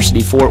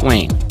University, Fort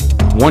Wayne.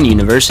 One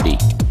university,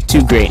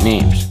 2 great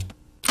names.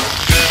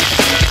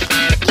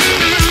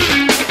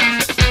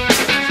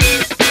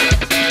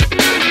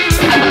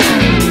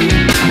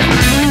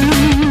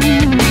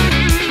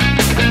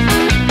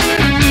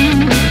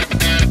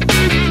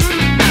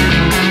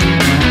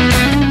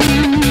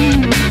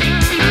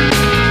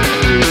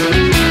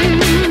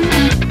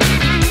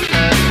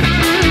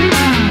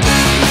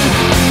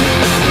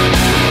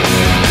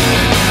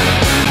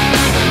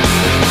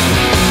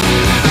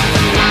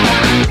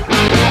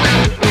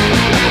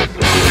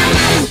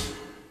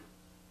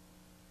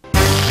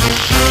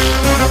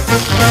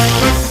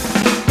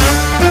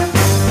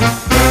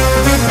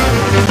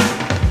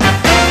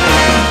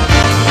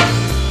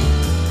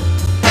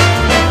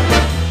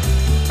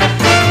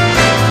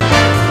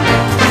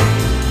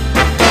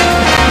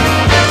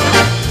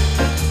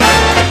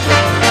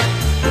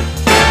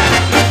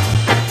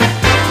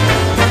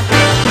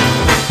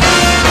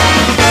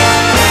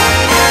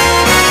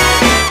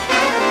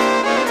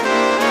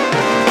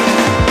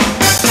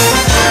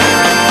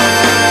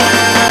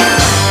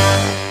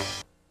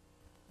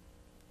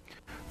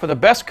 For the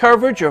best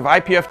coverage of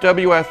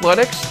IPFW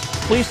athletics,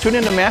 please tune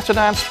in to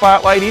Mastodon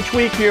Spotlight each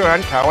week here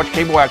on College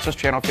Cable Access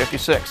Channel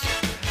 56.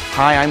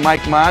 Hi, I'm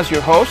Mike Maz,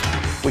 your host.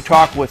 We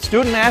talk with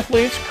student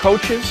athletes,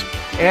 coaches,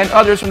 and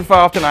others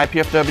involved in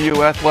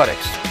IPFW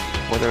athletics.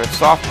 Whether it's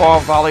softball,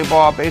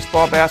 volleyball,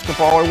 baseball,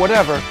 basketball, or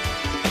whatever,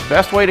 the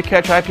best way to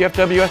catch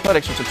IPFW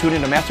athletics is to tune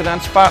in to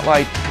Mastodon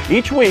Spotlight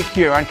each week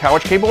here on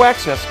College Cable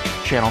Access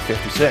Channel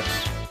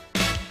 56.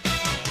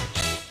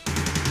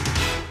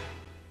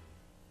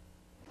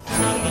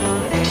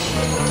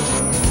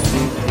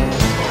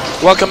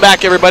 Welcome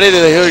back, everybody, to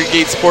the Hilliard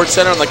Gate Sports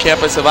Center on the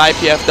campus of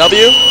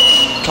IPFW.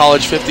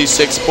 College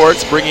 56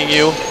 Sports bringing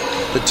you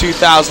the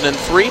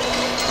 2003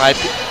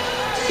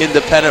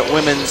 Independent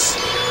Women's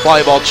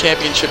Volleyball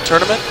Championship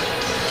Tournament.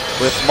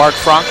 With Mark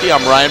Franke,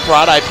 I'm Ryan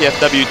Prott.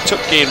 IPFW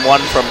took game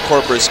one from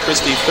Corpus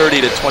Christi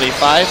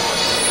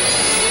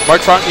 30-25.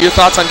 Mark Franke, your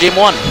thoughts on game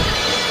one?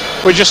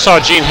 We just saw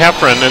Jean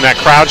Heffron in that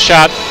crowd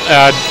shot.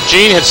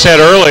 Jean had said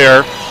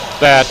earlier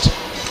that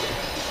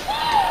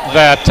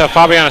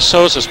Fabiana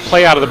Souza's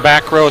play out of the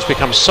back row has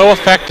become so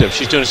effective.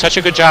 She's doing such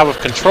a good job of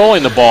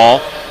controlling the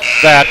ball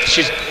that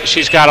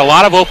she's got a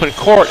lot of open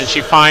court and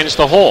she finds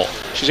the hole.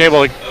 She's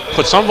able to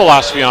put some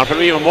velocity on it,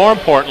 but even more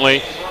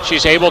importantly,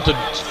 she's able to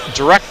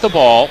direct the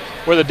ball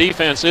where the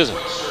defense isn't.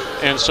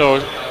 And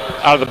so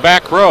out of the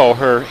back row,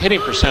 her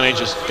hitting percentage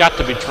has got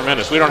to be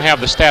tremendous. We don't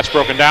have the stats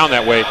broken down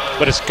that way,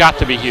 but it's got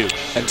to be huge.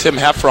 And Tim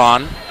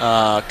Heffron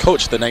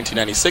coached the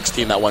 1996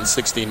 team that won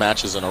 16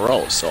 matches in a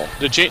row. So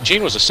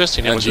Jean was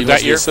assisting him. Jean that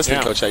was year? the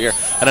assistant coach that year.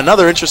 And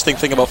another interesting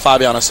thing about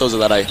Fabiana Souza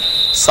that I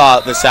saw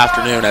this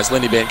afternoon as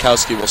Lindy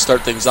Bankowski will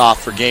start things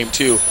off for game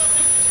two,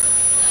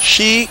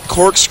 she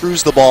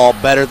corkscrews the ball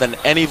better than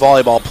any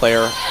volleyball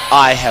player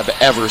I have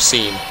ever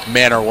seen,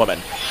 man or woman.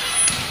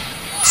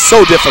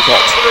 So difficult.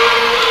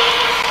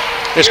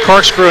 Is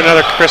corkscrew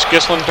another Chris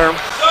Gislin term?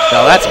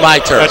 No, that's my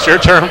term. That's your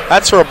term?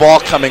 That's for a ball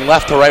coming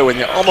left to right when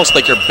you're almost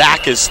like your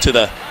back is to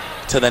the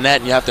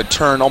net and you have to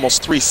turn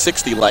almost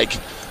 360 like to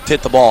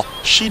hit the ball.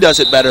 She does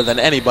it better than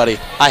anybody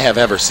I have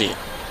ever seen.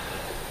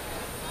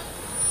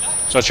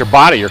 So it's your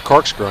body you're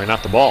corkscrewing,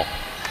 not the ball.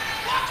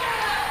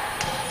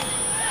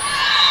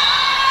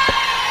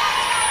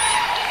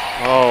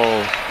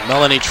 Oh,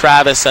 Melanie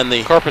Travis and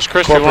the Corpus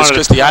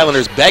Christi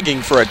Islanders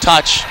begging for a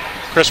touch.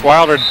 Chris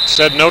Wilder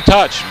said no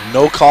touch.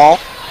 No call.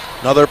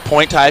 Another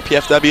point to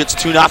IPFW. It's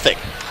 2-0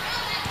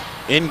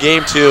 in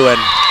game two, and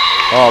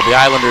the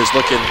Islanders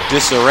looking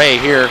disarray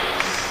here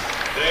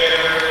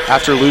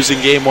after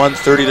losing game one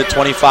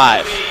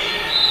 30-25.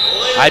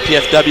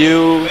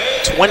 IPFW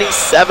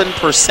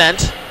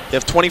 27%. They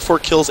have 24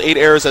 kills, 8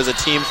 errors as a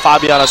team.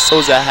 Fabiana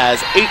Souza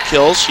has 8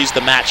 kills. She's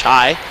the match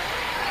high.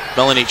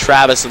 Melanie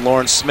Travis and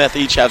Lauren Smith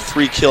each have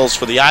 3 kills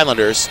for the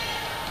Islanders,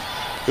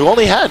 who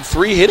only had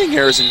 3 hitting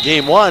errors in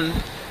game one,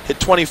 hit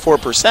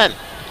 24%.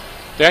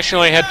 They actually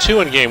only had 2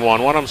 in game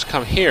one. One of them's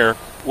come here.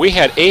 We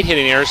had 8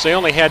 hitting errors. They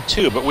only had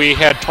 2, but we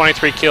had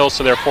 23 kills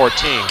to their 14.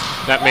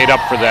 That made up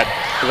for that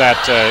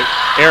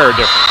error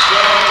difference.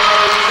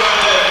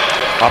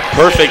 A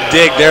perfect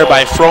dig there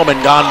by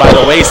Froman, gone by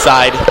the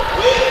wayside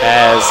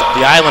as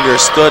the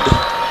Islanders stood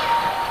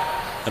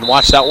and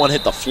watched that one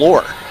hit the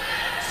floor.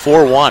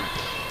 4-1.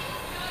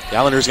 The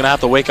Islanders going to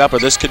have to wake up or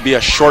this could be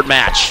a short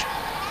match.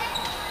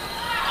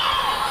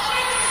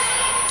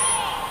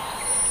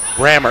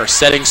 Brammer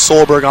setting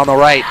Solberg on the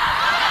right.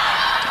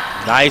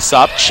 Nice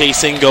up,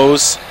 chasing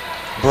goes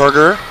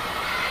Berger.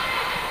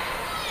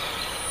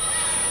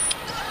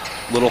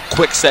 Little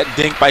quick set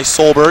dink by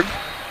Solberg.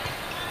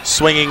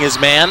 Swinging his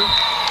man,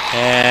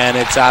 and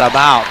it's out of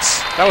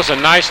bounds. That was a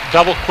nice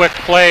double quick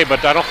play,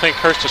 but I don't think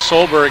Kirsta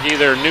Solberg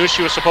either knew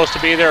she was supposed to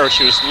be there or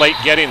she was late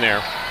getting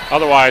there.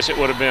 Otherwise, it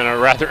would have been a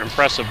rather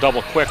impressive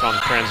double quick on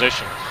the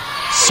transition.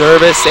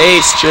 Service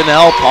ace,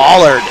 Janelle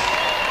Pollard.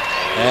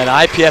 And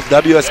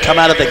IPFW has come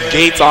out of the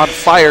gates on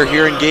fire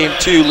here in game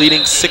two,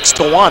 leading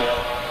 6-1.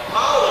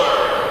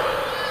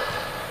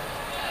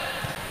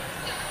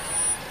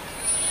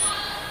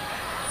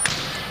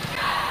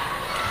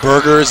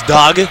 Berger is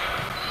dug.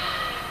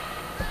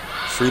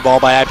 Free ball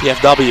by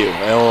IPFW.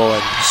 Oh,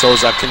 and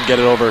Souza couldn't get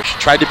it over. She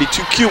tried to be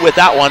too cute with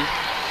that one.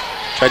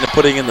 Tried to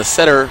put it in the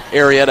setter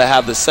area to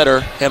have the setter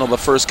handle the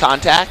first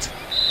contact.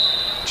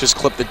 Just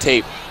clip the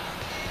tape.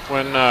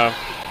 When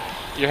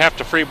you have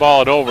to free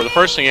ball it over, the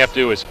first thing you have to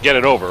do is get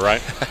it over,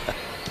 right?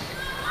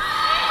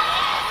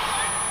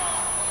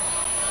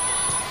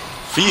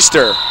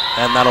 Feaster,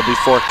 and that'll be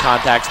fourth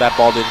contact. That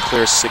ball didn't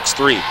clear.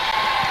 6-3.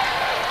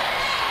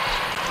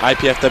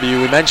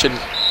 IPFW, we mentioned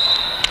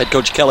head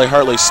coach Kelly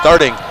Hartley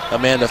starting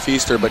Amanda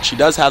Feaster, but she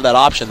does have that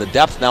option, the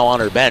depth now on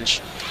her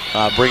bench.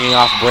 Bringing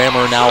off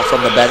Brammer now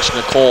from the bench,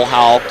 Nicole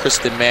Howell,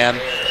 Kristen Mann,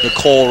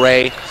 Nicole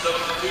Ray.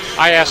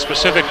 I asked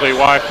specifically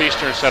why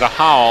Feaster instead of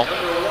Howell,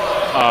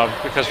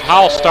 because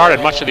Howell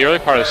started much of the early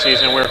part of the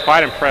season, and we were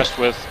quite impressed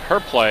with her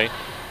play.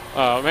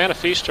 Amanda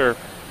Feaster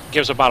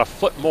gives about a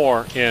foot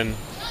more in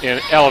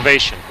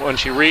elevation when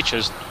she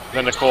reaches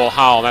than Nicole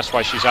Howell, and that's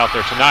why she's out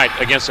there tonight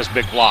against this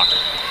big block.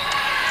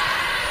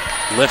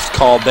 Lift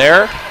called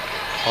there.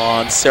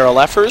 on Sarah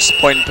Leffers.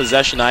 Point in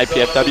possession,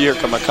 IPFW. Here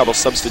come a couple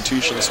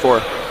substitutions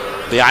for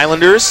the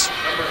Islanders.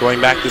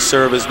 Going back to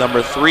serve is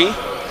number 3,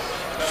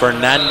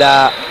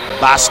 Fernanda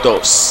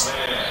Bastos.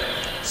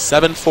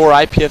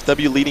 7-4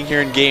 IPFW leading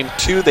here in game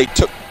 2. They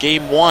took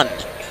game 1.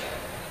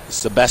 This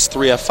is the best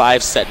 3 of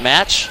 5 set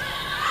match.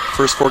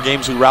 First 4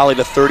 games we rallied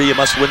to 30. You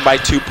must win by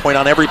 2 points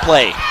on every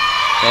play.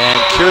 And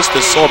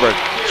Kirsten Solberg,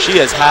 she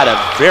has had a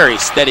very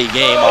steady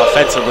game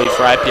offensively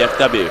for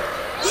IPFW.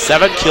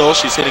 7 kills,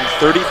 she's hitting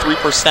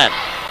 33%.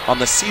 On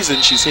the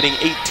season, she's hitting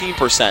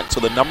 18%. So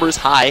the number is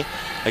high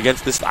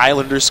against this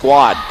Islander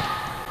squad.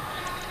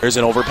 There's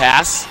an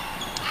overpass.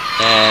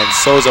 And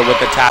Souza with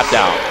the tap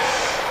down.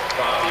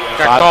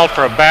 Got called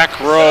for a back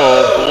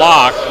row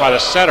block by the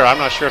setter. I'm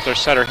not sure if their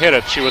setter hit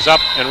it. She was up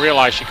and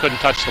realized she couldn't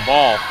touch the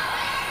ball.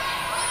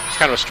 It's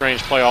kind of a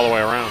strange play all the way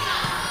around.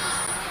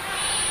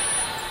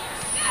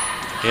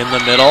 In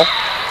the middle,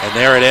 and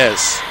there it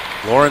is.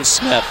 Lauren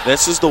Smith.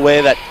 This is the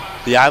way that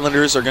the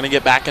Islanders are going to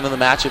get back into the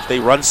match if they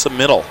run some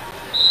middle.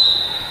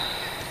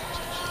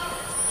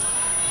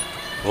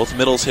 Both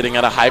middles hitting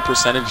at a high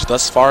percentage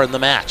thus far in the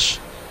match.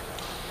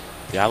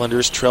 The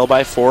Islanders trail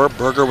by 4.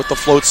 Berger with the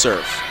float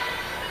serve.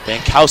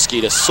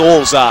 Bankowski to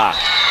Souza,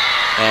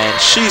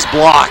 and she's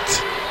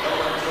blocked.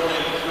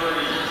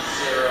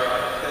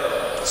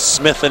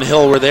 Smith and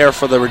Hill were there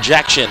for the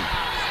rejection.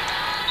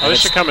 Well,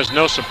 this should come as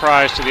no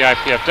surprise to the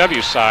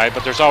IPFW side,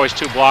 but there's always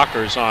 2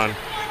 blockers on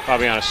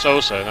Fabiana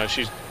Sosa. Now,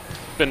 she's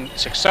been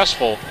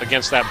successful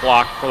against that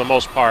block for the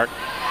most part,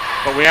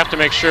 but we have to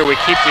make sure we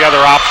keep the other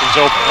options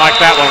open, like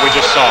that one we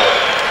just saw.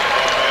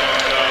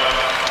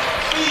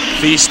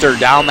 Feaster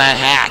down that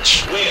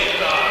hatch.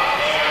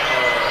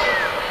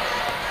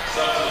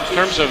 In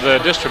terms of the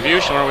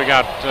distribution, where we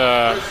got,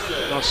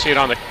 I don't see it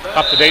on the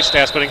up-to-date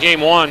stats, but in game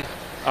 1,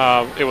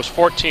 it was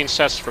 14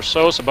 sets for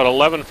Sosa, but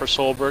 11 for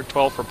Solberg,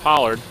 12 for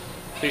Pollard.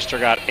 Feaster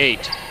got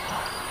 8.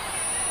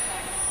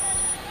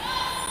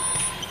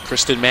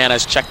 Kristen Mann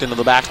has checked into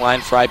the back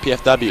line for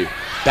IPFW.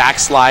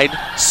 Backslide,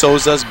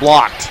 Souza's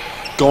blocked.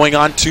 Going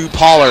on to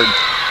Pollard,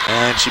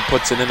 and she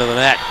puts it into the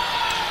net.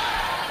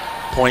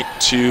 Point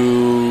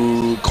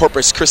to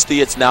Corpus Christi.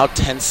 It's now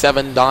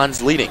 10-7,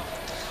 Dons leading.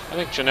 I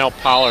think Janelle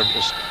Pollard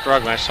is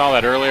struggling. I saw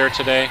that earlier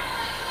today.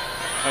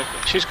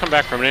 She's come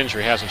back from an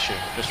injury, hasn't she?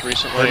 Just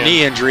recently. Her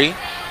knee injury.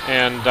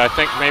 And I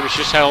think maybe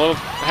she's had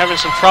having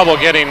some trouble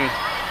getting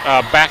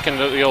back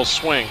into the old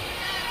swing.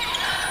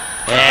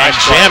 And nice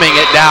jamming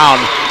it down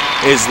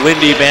is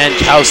Lindy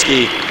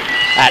Bankowski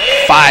at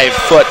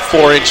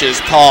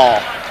 5'4" tall.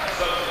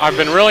 I've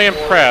been really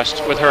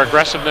impressed with her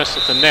aggressiveness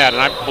at the net,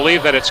 and I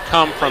believe that it's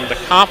come from the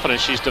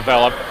confidence she's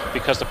developed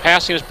because the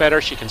passing is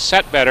better, she can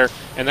set better,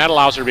 and that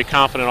allows her to be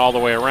confident all the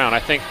way around. I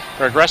think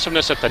her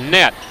aggressiveness at the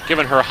net,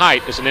 given her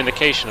height, is an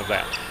indication of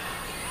that.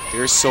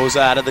 Here's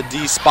Souza out of the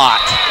D spot,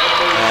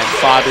 and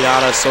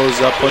Fabiana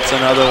Souza puts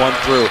another one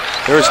through.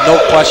 There's no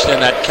question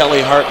that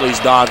Kelly Hartley's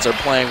Dons are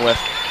playing with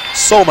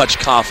so much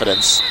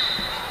confidence.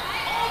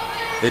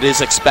 It is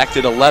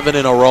expected 11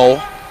 in a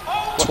row,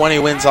 20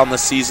 wins on the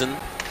season.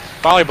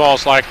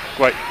 Volleyball's like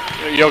what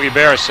Yogi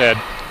Berra said,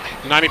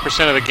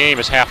 90% of the game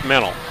is half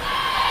mental.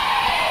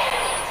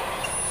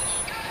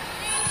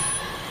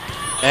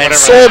 And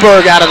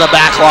Solberg out of the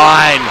back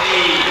line.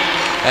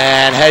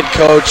 And head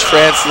coach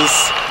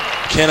Francis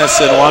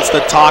Kinnison wants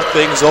to talk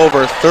things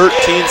over.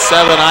 13-7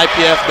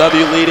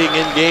 IPFW leading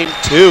in game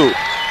 2.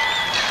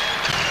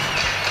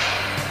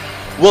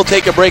 We'll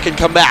take a break and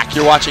come back.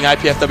 You're watching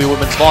IPFW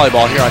Women's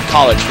Volleyball here on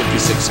College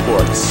 56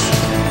 Sports.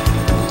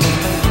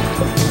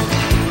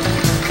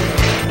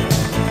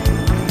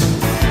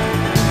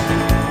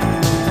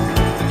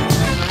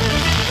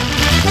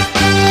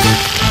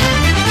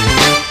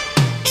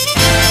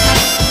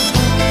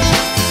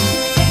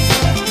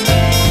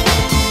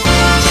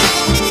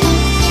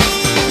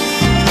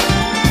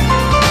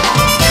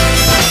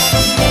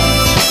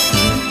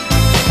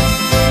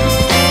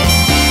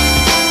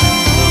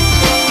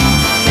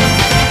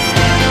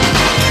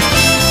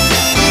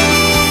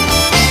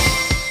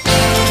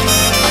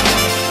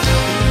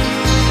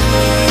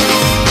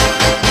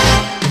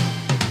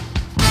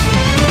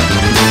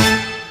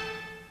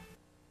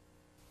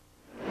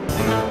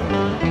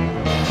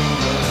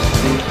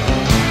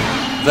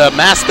 The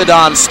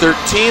Mastodons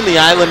 13, the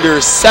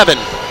Islanders 7.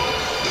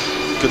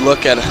 Good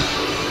look at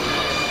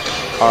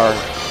our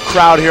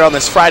crowd here on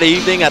this Friday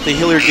evening at the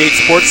Hilliard Gate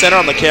Sports Center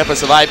on the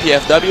campus of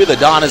IPFW. The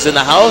Don is in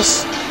the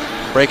house,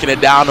 breaking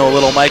it down to a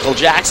little Michael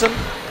Jackson.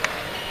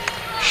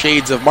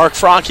 Shades of Mark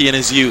Franke in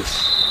his youth.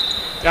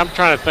 I'm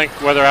trying to think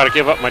whether I ought to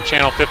give up my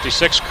Channel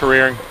 56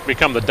 career and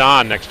become the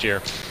Don next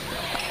year.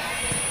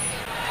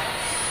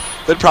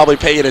 They'd probably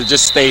pay you to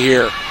just stay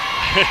here.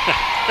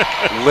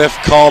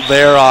 Lift called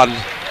there on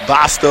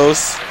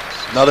Bastos.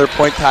 Another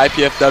point to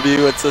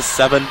IPFW. It's a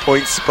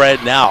 7-point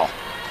spread now.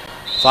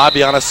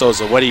 Fabiana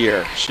Souza, what a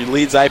year. She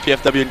leads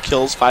IPFW in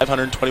kills,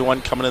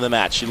 521 coming in the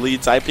match. She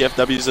leads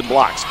IPFW's in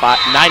blocks,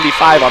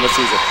 95 on the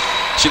season.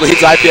 She leads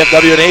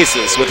IPFW in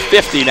aces with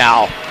 50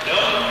 now.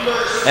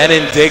 And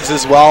in digs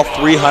as well,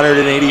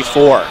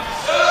 384.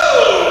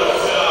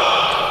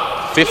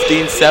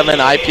 15-7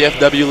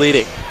 IPFW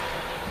leading.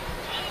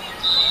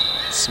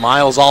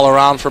 Smiles all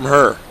around from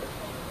her.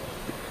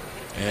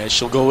 And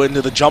she'll go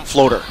into the jump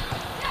floater.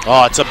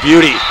 Oh, it's a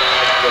beauty.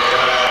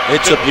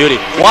 It's a beauty.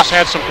 We just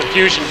had some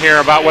confusion here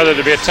about whether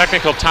there be a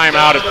technical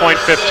timeout at point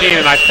 15,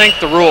 and I think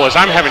the rule is,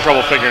 I'm having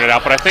trouble figuring it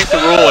out, but I think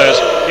the rule is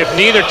if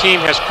neither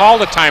team has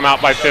called a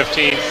timeout by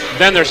 15,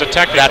 then there's a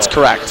technical. That's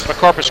correct. But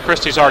Corpus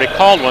Christi's already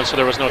called one, so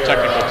there was no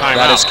technical timeout.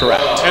 That is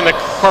correct. And the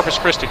Corpus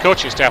Christi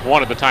coaching staff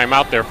wanted the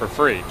timeout there for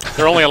free.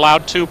 They're only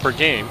allowed 2 per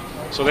game,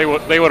 so they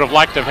would have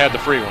liked to have had the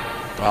free one.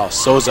 Wow,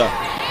 Souza,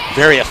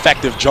 very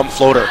effective jump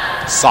floater.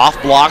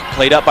 Soft block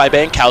played up by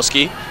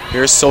Bankowski.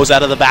 Here's Souza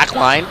out of the back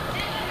line.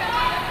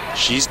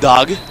 She's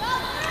dug.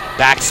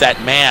 Back set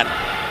man.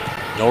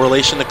 No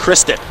relation to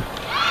Kristen.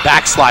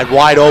 Backslide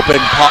wide open.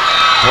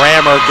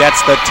 Brammer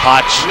gets the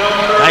touch.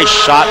 Nice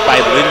shot by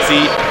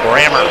Lindsay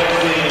Brammer.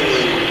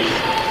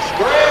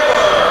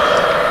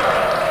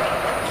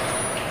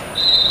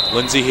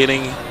 Lindsay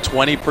hitting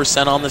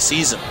 20% on the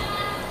season.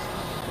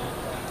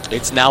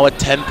 It's now a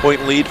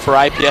 10-point lead for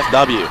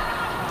IPFW.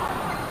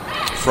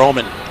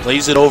 Froman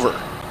plays it over.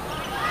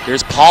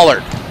 Here's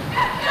Pollard.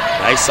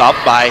 Nice up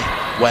by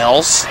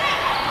Wells.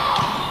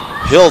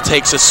 Hill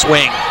takes a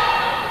swing.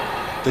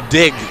 The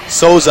dig,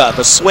 Souza,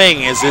 the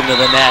swing is into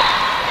the net.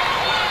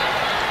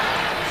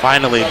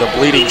 Finally, the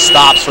bleeding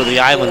stops for the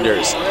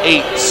Islanders.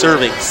 8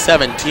 serving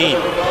 17.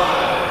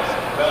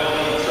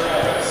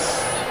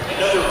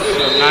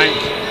 So 9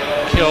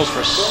 kills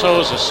for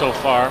Souza so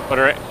far, but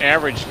her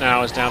average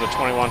now is down to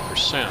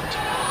 21%.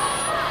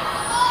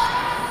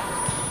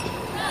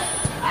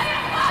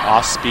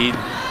 Off speed,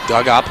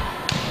 dug up.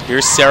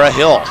 Here's Sarah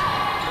Hill.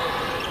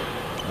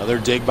 Another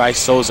dig by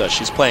Souza.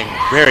 She's playing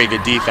very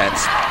good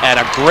defense. And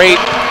a great,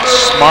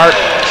 smart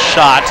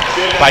shot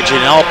by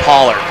Janelle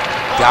Pollard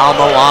down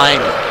the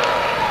line.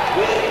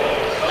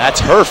 That's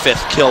her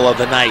 5th kill of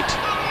the night.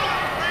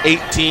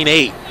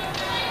 18-8.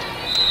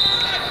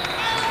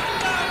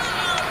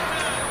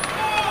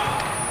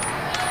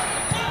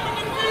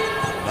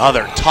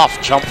 Another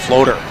tough jump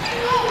floater.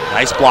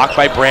 Nice block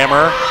by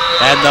Brammer.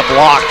 And the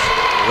block,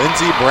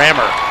 Lindsay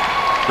Brammer.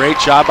 Great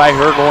job by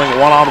her going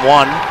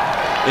one-on-one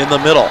in the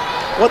middle.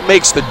 What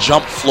makes the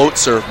jump float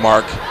serve,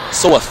 Mark,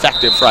 so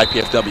effective for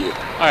IPFW?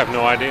 I have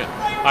no idea.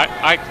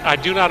 I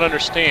do not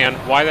understand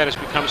why that has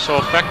become so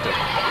effective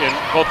in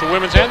both the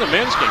women's and the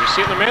men's game. You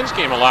see it in the men's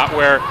game a lot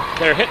where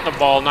they're hitting the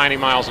ball 90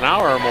 miles an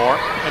hour or more,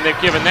 and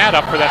they've given that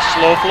up for that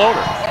slow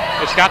floater.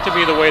 It's got to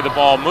be the way the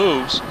ball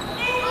moves,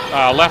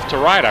 left to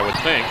right, I would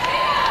think.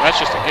 That's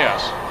just a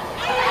guess.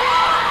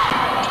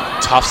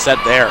 Tough set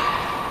there.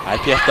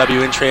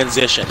 IPFW in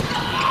transition.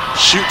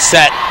 Shoot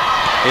set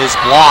is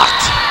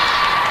blocked.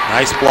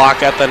 Nice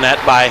block at the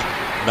net by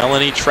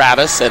Melanie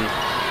Travis and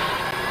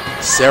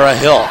Sarah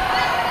Hill.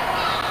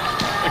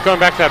 Going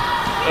back to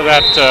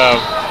that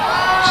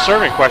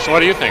serving question, what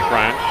do you think,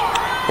 Brian?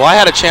 Well, I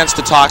had a chance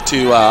to talk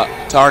to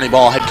Arnie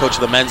Ball, head coach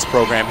of the men's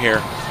program here,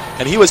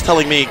 and he was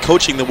telling me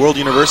coaching the World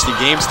University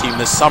Games team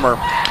this summer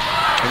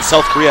in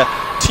South Korea,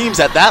 teams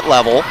at that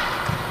level,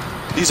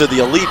 these are the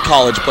elite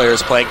college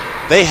players playing,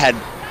 they had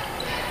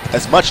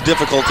as much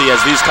difficulty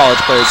as these college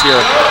players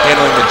here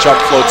handling the jump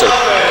floats.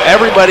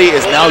 Everybody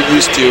is now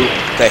used to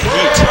the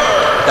heat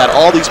that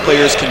all these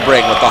players can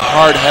bring with the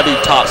hard, heavy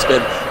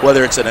topspin,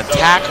 whether it's an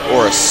attack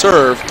or a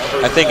serve.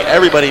 I think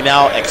everybody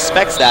now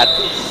expects that.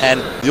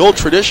 And the old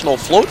traditional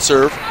float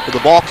serve, where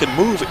the ball can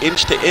move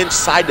inch to inch,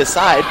 side to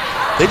side,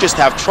 they just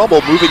have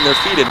trouble moving their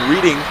feet and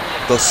reading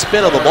the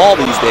spin of the ball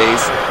these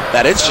days,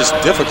 that it's just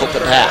difficult to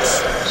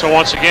pass. So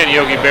once again,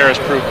 Yogi Bear has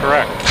proved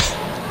correct.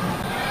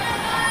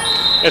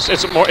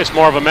 It's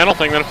more of a mental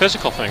thing than a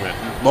physical thing then.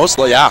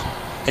 Mostly, yeah.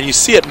 And you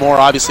see it more,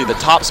 obviously, the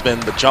topspin,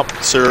 the jump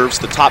serves,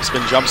 the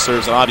topspin jump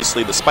serves, and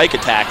obviously the spike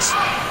attacks.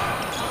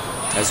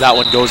 As that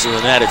one goes to the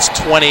net, it's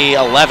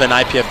 20-11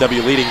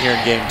 IPFW leading here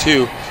in game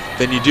 2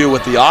 than you do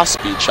with the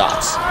off-speed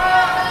shots.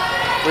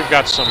 We've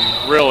got some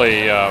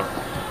really, I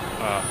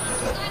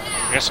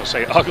guess I'll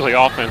say, ugly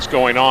offense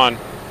going on.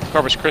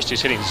 Corpus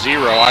Christi's hitting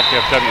 0,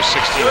 IPFW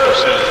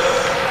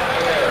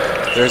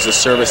 16%. There's a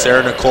service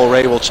error. Nicole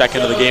Ray will check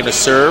into the game to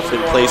serve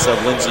in place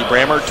of Lindsay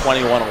Brammer,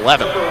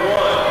 21-11.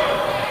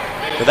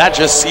 But that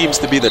just seems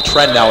to be the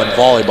trend now in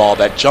volleyball,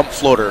 that jump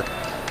floater.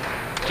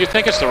 Do you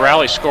think it's the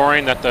rally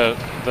scoring that the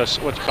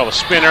what you call the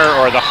spinner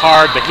or the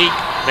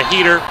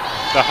heater,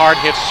 the hard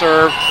hit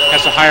serve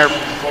has a higher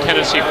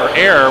tendency for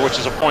error, which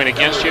is a point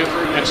against you,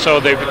 and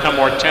so they become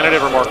more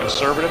tentative or more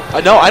conservative?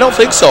 No, I don't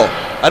think so.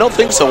 I don't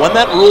think so. When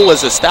that rule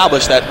was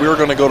established that we were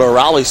going to go to a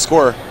rally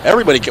score,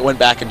 everybody went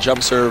back and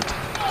jump served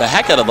the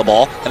heck out of the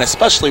ball, and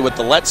especially with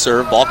the let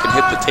serve, ball can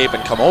hit the tape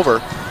and come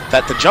over,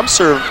 that the jump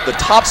serve, the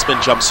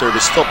topspin jump serve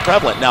is still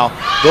prevalent. Now,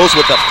 those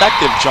with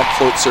effective jump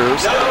float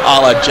serves, a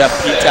la Jeff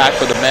Petak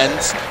for the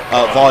men's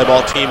volleyball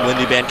team,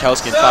 Lindy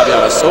Bankowski and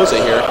Fabiana Souza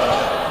here,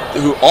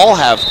 who all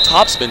have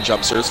topspin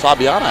jump serves.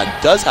 Fabiana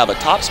does have a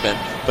topspin,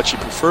 but she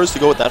prefers to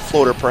go with that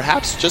floater,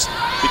 perhaps just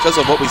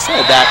because of what we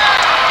said, that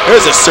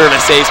there's a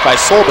service ace by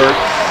Solberg,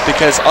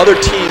 because other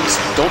teams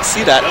don't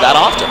see that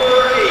often.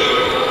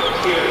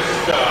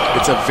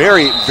 It's a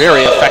very,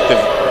 very effective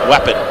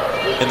weapon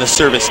in the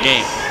service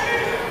game.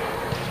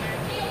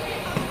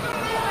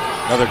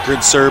 Another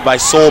good serve by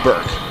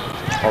Solberg.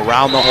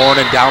 Around the horn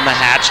and down the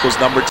hatch goes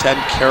number 10,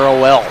 Kara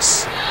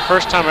Wells.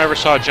 First time I ever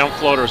saw a jump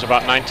floater was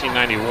about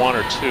 1991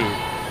 or 2.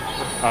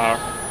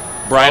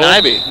 Brian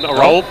Ivey.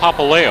 Raul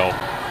Papaleo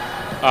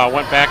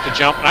went back to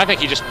jump, and I think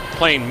he just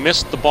plain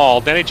missed the ball.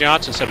 Denny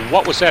Johnson said,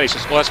 "What was that?" He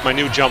says, "Well, that's my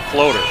new jump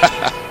floater."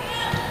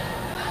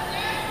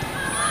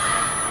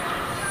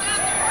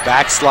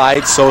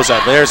 Backslide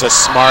Souza. There's a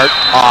smart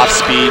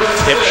off-speed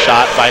tip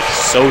shot by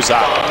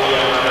Souza.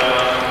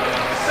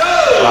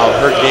 Well,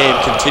 her game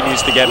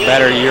continues to get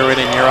better year in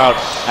and year out.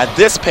 At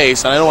this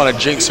pace, and I don't want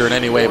to jinx her in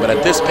any way, but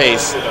at this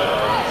pace,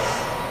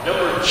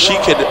 she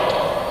could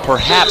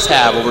perhaps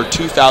have over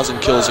 2,000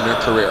 kills in her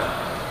career.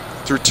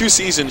 Through 2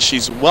 seasons,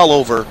 she's well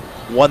over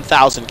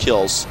 1,000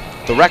 kills.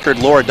 The record,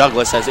 Laura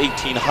Douglas, has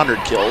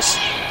 1,800 kills.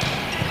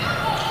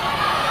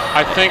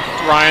 I think,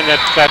 Ryan, that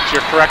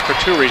you're correct for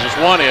 2 reasons.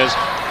 One is,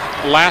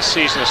 last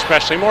season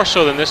especially, more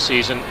so than this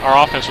season, our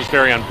offense was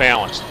very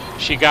unbalanced.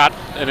 She got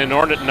an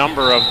inordinate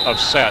number of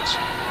sets.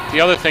 The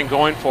other thing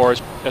going for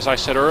is, as I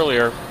said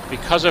earlier,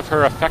 because of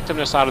her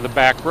effectiveness out of the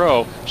back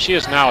row, she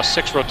is now a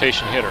 6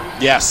 rotation hitter.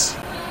 Yes.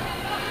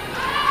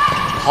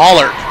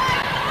 Pollard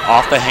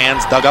off the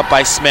hands, dug up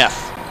by Smith.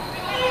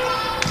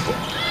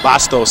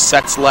 Bastos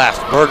sets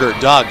left, Berger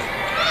dug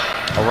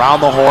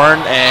around the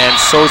horn, and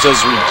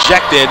Souza's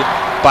rejected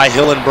by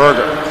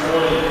Hillenberger.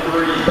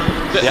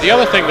 The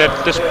other thing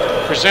that this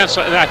presents,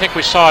 and I think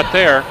we saw it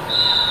there,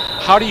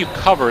 how do you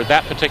cover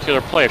that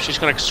particular play? If she's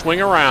going to swing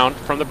around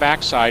from the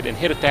backside and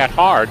hit it that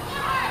hard,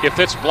 if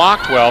it's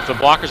blocked well, if the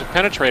blockers are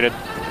penetrated,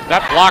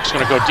 that block's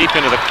going to go deep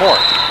into the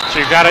court. So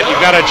you've got to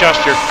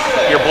adjust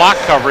your block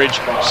coverage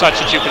such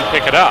that you can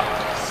pick it up.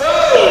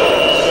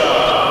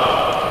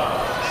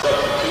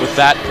 With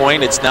that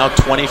point, it's now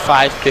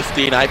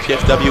 25-15.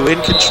 IPFW in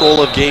control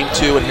of game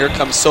 2, and here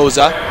comes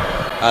Souza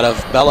out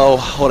of Belo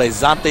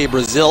Horizonte,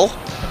 Brazil.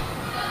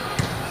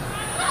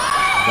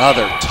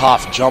 Another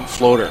tough jump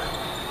floater.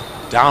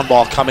 Down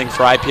ball coming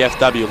for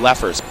IPFW.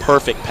 Leffers,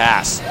 perfect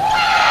pass.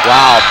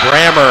 Wow,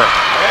 Brammer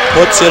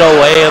puts it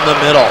away in the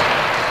middle.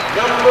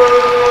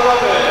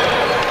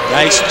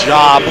 Nice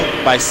job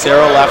by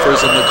Sarah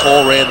Leffers and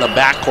Nicole Ray in the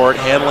backcourt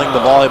handling the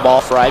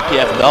volleyball for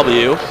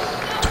IPFW.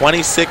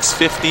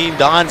 26-15,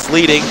 Dons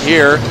leading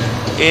here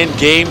in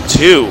game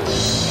 2.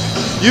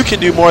 You can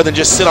do more than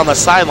just sit on the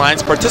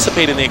sidelines.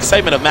 Participate in the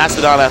excitement of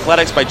Mastodon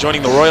Athletics by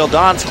joining the Royal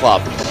Dons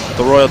Club.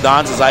 The Royal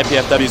Dons is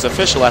IPFW's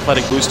official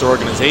athletic booster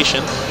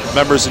organization.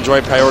 Members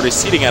enjoy priority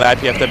seating at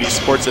IPFW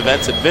sports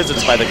events and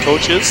visits by the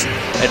coaches,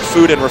 and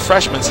food and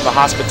refreshments in the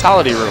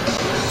hospitality room.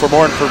 For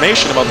more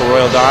information about the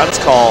Royal Dons,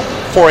 call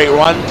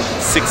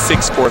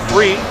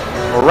 481-6643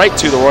 or write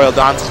to the Royal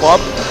Dons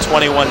Club,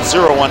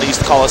 2101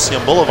 East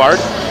Coliseum Boulevard,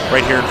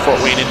 right here in Fort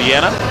Wayne,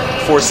 Indiana,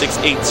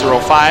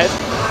 46805.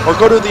 Or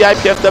go to the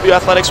IPFW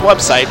Athletics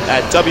website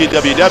at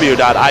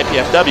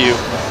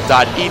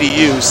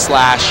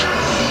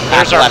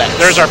www.ipfw.edu/athletics.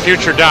 There's our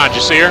future Don. Did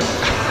you see her?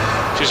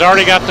 She's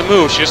already got the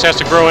move. She just has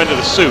to grow into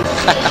the suit.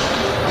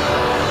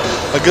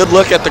 A good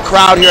look at the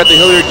crowd here at the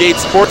Hilliard Gate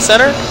Sports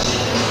Center.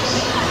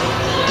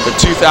 The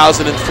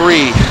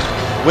 2003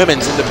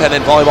 Women's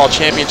Independent Volleyball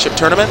Championship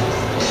Tournament.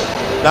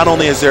 Not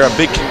only is there a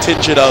big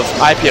contingent of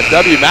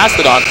IPFW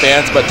Mastodon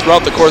fans, but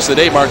throughout the course of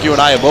the day, Mark, you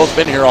and I have both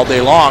been here all day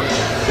long.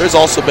 There's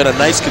also been a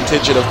nice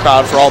contingent of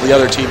crowd for all the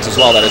other teams as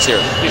well that is here.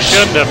 You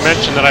shouldn't have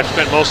mentioned that I've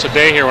spent most of the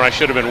day here when I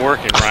should have been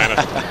working, Ryan.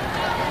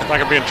 I'm not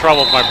going to be in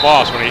trouble with my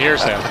boss when he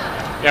hears that.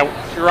 Yeah,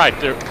 you're right.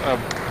 They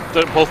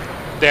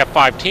have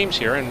 5 teams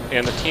here, and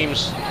the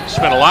teams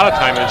spend a lot of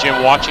time in the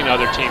gym watching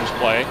other teams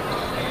play.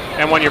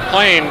 And when you're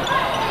playing,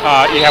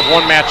 you have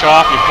one match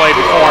off, you play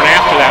before and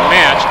after that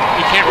match,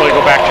 you can't really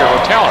go back to your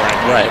hotel or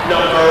anything. Right.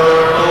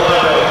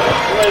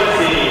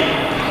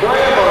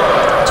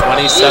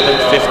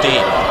 27-15.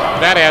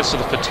 That adds to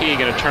the fatigue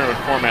in a tournament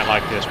format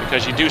like this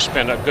because you do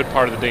spend a good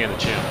part of the day in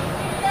the gym.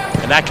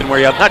 And that can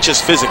wear you out, not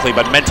just physically,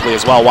 but mentally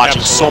as well,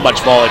 watching so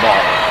much volleyball.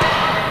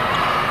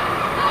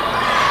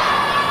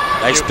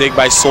 Nice dig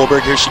by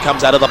Solberg. Here she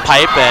comes out of the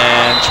pipe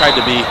and tried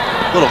to be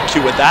a little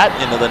cute with that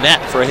into the net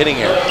for a hitting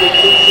error.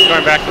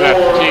 Going back to that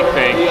fatigue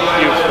thing,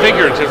 you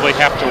figuratively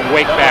have to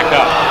wake back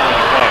up when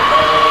you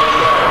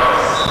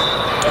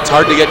play. It's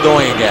hard to get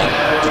going again,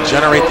 to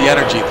generate the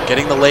energy,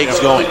 getting the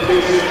legs going.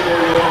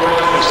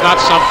 It's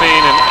not something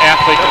an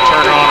athlete can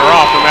turn on or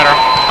off no matter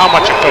how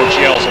much a coach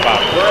yells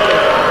about it.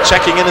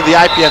 Checking into the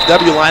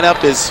IPFW lineup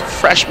is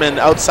freshman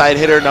outside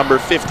hitter number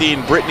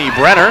 15, Brittany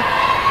Brenner.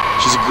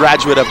 She's a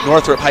graduate of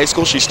Northrop High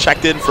School. She's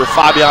checked in for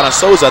Fabiana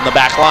Souza in the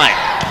back line.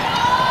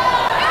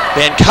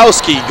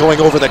 Bankowski going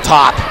over the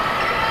top.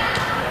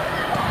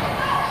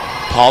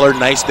 Pollard,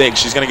 nice dig.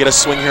 She's going to get a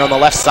swing here on the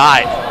left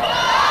side.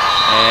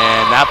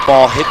 And that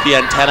ball hit the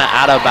antenna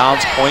out of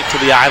bounds, point to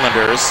the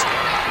Islanders.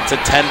 It's a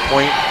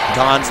 10-point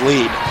Dons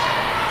lead.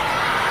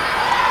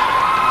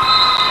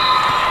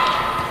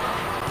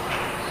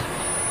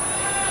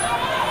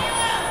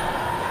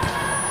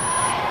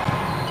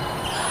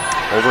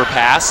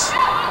 Overpass.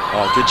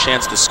 Oh, good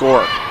chance to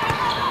score.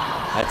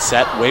 That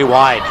set way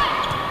wide.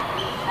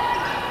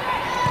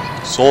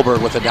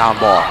 Solberg with a down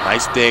ball.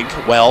 Nice dig.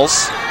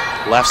 Wells,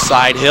 left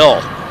side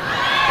Hill.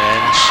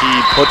 And she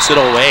puts it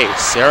away.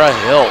 Sarah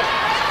Hill,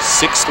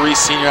 6'3"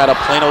 senior out of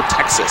Plano,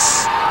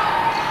 Texas.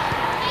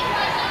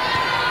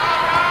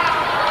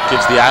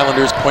 Gives the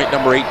Islanders point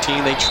number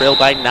 18. They trail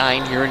by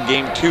 9 here in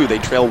game 2. They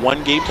trail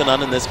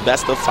 1-0 in this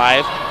best of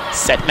 5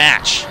 set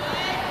match.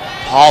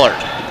 Pollard,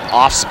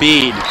 off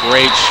speed,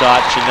 great shot,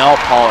 Janelle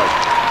Pollard.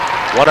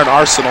 What an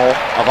arsenal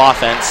of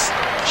offense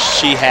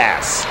she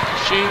has.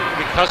 She,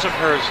 because of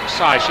her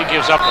size, she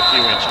gives up a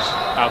few inches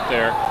out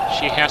there.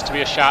 She has to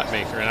be a shot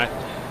maker, and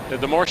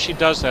the more she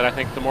does that, I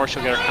think the more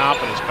she'll get her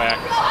confidence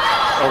back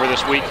over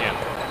this weekend.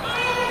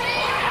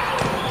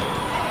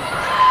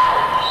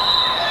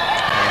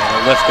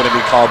 Lift going to be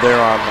called there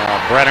on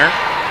Brenner.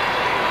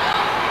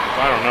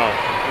 I don't know.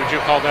 Would you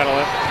call that a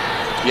lift?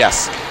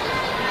 Yes.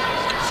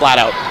 Flat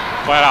out.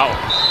 Flat out.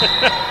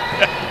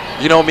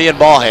 You know me and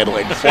ball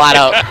handling. Flat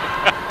out.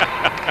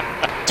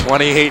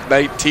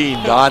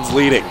 28-19. Don's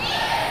leading.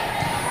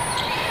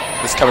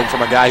 This coming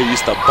from a guy who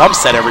used to bump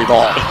set every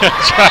ball.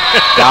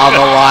 Down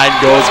the line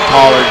goes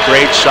Pollard.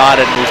 Great shot,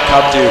 and we've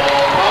come to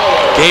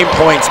game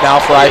points now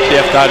for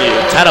IPFW.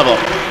 10 of them.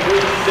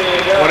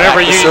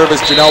 Whenever you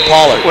service Janelle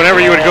Pollard. Whenever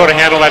you would go to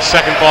handle that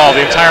second ball,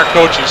 the entire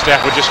coaching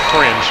staff would just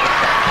cringe.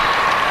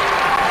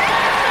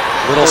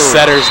 Little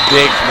setter's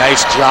dig,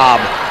 nice job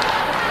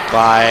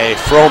by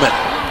Froman.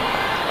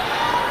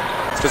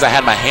 It's because I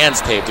had my hands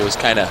taped. It was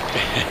kind of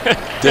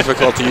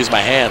difficult to use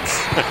my hands.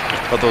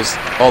 But those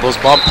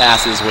bump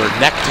passes were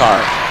nectar.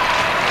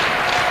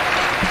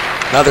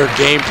 Another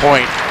game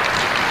point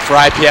for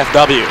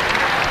IPFW.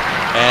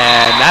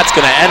 And that's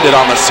going to end it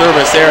on the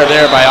service error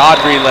there by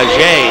Audrey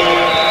Leger.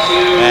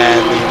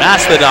 And the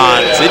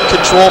Mastodons in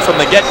control from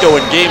the get-go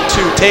in game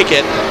 2 take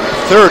it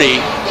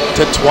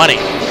 30-20.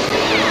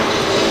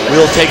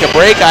 We'll take a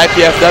break.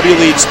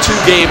 IPFW leads 2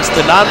 games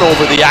to none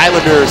over the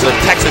Islanders of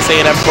Texas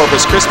A&M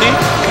Corpus Christi.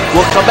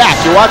 We'll come back.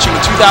 You're watching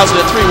the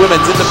 2003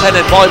 Women's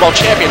Independent Volleyball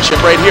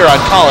Championship right here on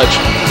College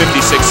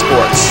 56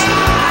 Sports.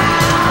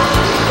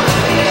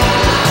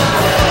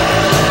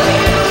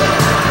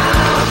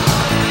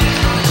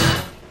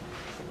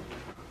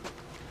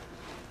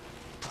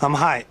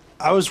 Hi.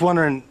 I was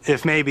wondering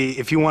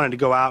if you wanted to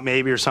go out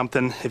or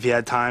something, if you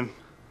had time.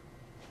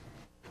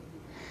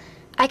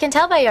 I can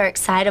tell by your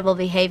excitable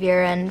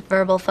behavior and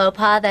verbal faux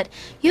pas that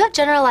you have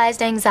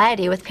generalized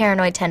anxiety with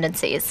paranoid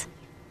tendencies.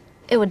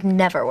 It would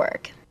never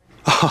work.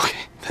 Okay,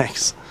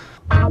 thanks.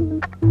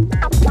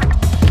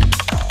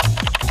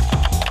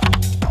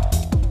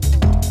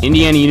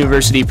 Indiana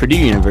University, Purdue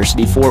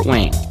University, Fort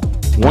Wayne.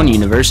 One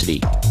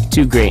university,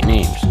 2 great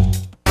names.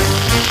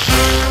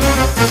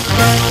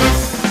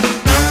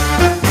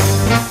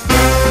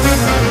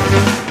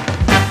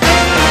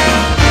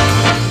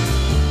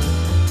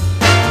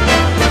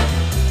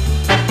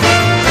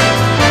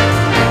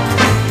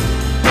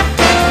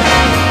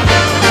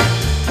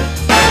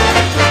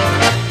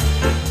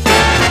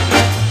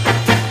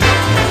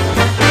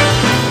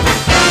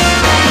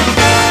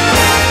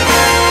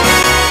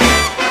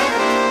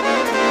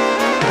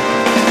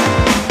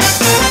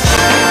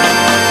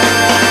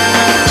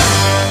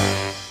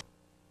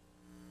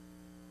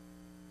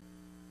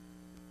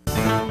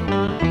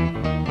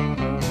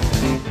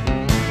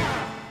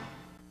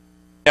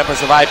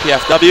 Campus of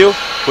IPFW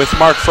with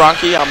Mark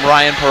Franke. I'm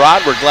Ryan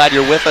Parad. We're glad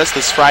you're with us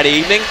this Friday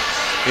evening,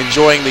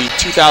 enjoying the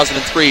 2003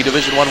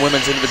 Division I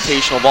Women's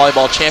Invitational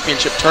Volleyball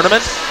Championship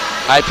Tournament.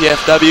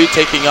 IPFW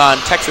taking on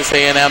Texas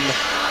A&M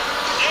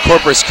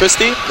Corpus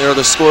Christi. There are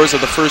the scores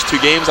of the first 2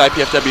 games.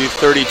 IPFW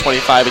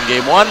 30-25 in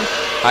game 1.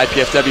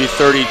 IPFW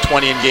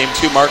 30-20 in game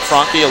 2. Mark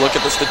Franke, a look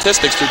at the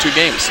statistics through 2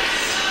 games.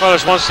 Well,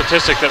 there's one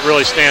statistic that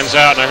really stands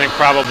out, and I think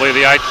probably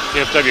the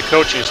IPFW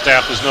coaching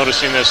staff is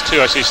noticing this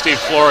too. I see Steve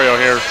Florio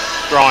here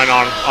drawing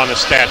on the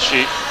stat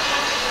sheet.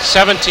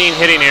 17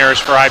 hitting errors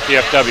for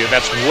IPFW.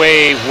 That's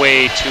way,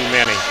 way too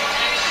many.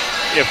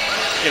 If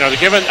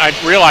given, I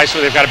realize that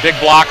they've got a big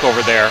block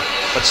over there,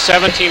 but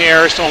 17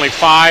 errors to only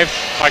 5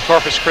 by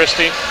Corpus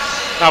Christi.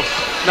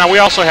 Now we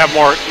also have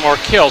more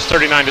kills,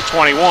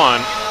 39-21,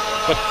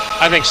 but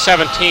I think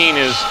 17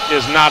 is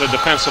not a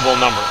defensible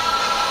number.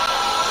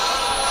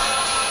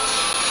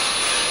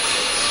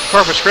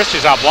 Corpus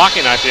Christi's out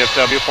blocking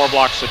IPFW 4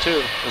 blocks to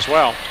 2 as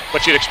well.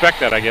 But you'd expect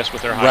that, I guess,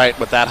 with their height. Right,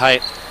 with that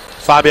height.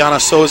 Fabiana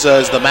Souza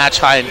is the match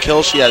high in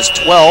kills. She has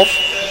 12.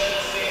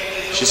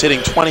 She's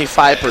hitting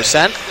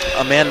 25%.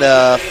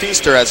 Amanda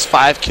Feaster has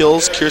 5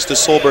 kills. Kirsta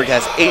Solberg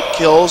has 8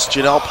 kills.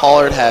 Janelle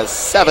Pollard has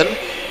 7.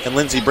 And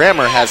Lindsey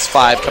Brammer has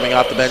 5 coming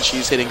off the bench.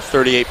 She's hitting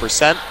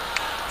 38%.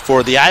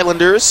 For the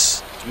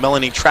Islanders,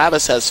 Melanie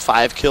Travis has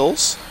 5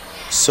 kills.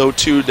 So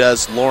too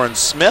does Lauren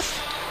Smith.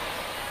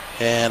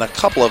 And a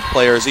couple of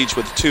players each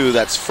with 2.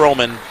 That's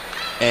Froman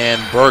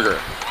and Berger.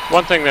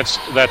 One thing that's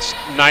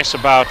nice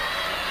about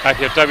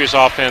IPFW's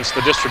offense,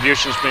 the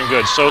distribution's been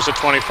good. Souza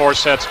 24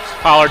 sets,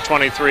 Pollard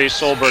 23,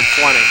 Solberg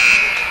 20.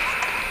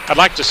 I'd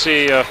like to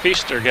see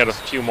Feaster get a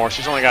few more.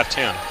 She's only got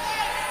 10.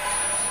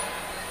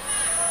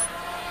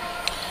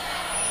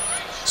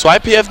 So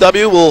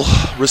IPFW will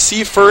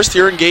receive first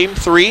here in game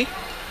 3.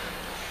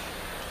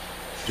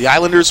 The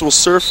Islanders will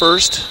serve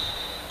first.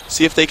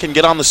 See if they can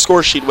get on the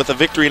score sheet with a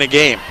victory in a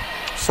game.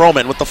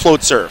 Froman with the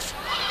float serve.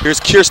 Here's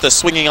Kirsta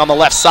swinging on the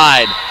left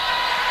side.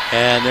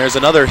 And there's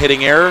another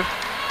hitting error.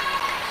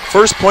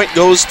 First point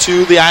goes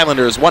to the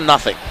Islanders,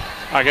 1-0.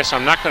 I guess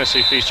I'm not going to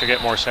see Feaster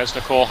get more sets.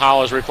 Nicole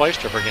Howell has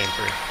replaced her for game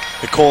 3.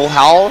 Nicole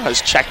Howell has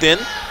checked in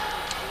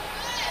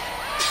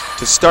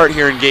to start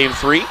here in game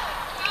 3.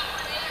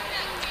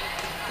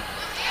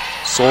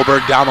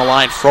 Solberg down the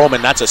line.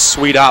 Froman, that's a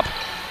sweet up.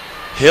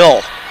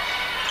 Hill.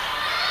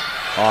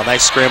 Oh,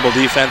 nice scramble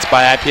defense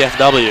by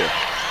IPFW.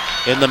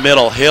 In the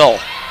middle, Hill.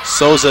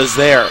 Souza's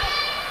there.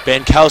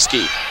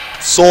 Bankowski.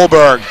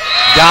 Solberg.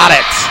 Got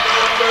it.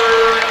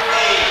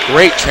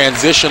 Great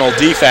transitional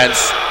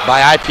defense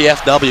by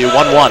IPFW.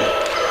 1-1.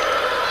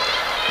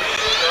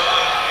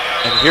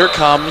 And here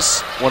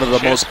comes one of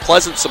the most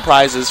pleasant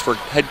surprises for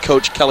head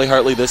coach Kelly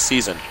Hartley this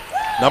season.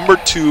 Number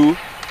 2,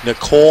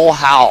 Nicole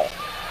Howell.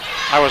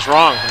 I was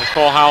wrong.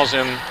 Nicole Howell's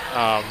in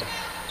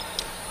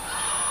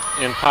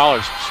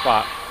Pollard's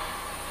spot.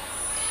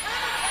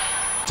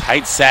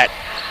 Tight set.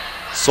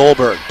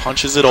 Solberg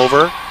punches it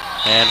over,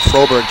 and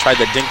Froberg tried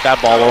to dink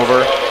that ball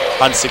over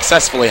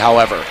unsuccessfully,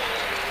 however.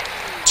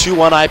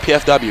 2-1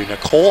 IPFW.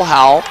 Nicole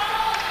Howell,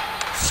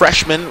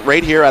 freshman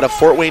right here out of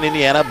Fort Wayne,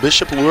 Indiana,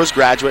 Bishop Luers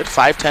graduate,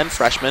 5'10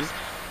 freshman,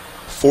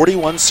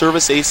 41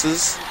 service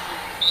aces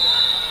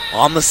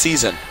on the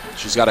season.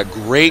 She's got a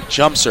great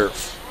jump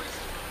serve.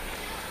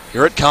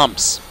 Here it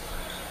comes.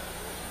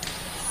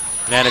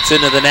 And it's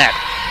into the net.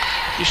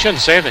 You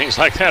shouldn't say things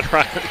like that,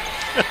 Ryan.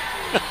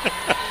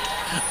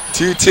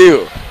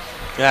 2-2.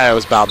 Yeah, it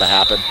was bound to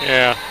happen.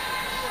 Yeah.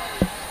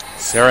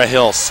 Sarah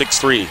Hill,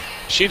 6'3".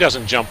 She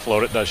doesn't jump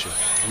float it, does she?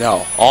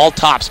 No, all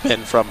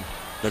topspin from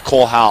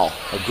Nicole Howell.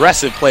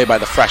 Aggressive play by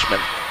the freshman.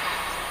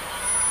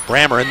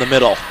 Brammer in the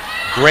middle.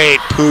 Great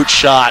pooch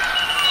shot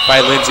by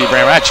Lindsey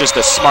Brammer. That's just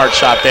a smart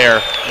shot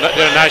there. Did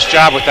a nice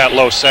job with that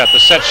low set. The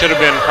set should have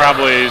been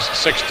probably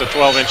 6 to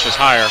 12 inches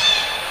higher.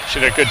 She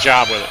did a good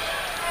job with it.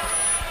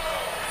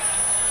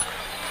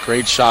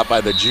 Great shot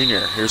by the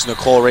junior. Here's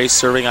Nicole Ray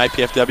serving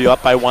IPFW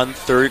up by 1,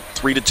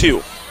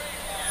 3-2.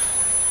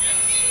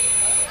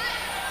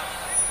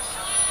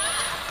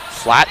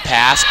 Flat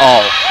pass.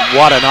 Oh,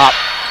 what an up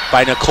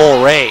by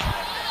Nicole Ray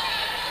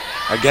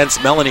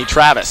against Melanie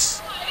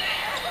Travis.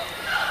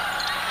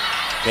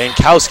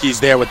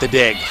 Bankowski's there with the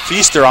dig.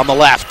 Feaster on the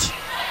left.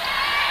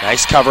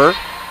 Nice cover.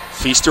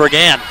 Feaster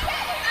again.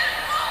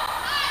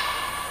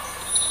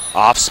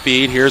 Off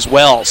speed. Here's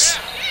Wells.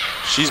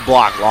 She's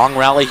blocked. Long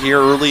rally here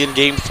early in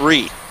game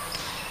 3.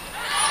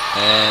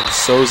 And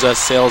Souza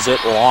sails it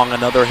long.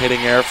 Another hitting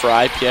error for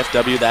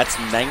IPFW. That's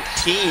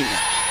 19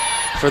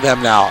 for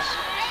them now.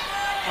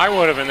 I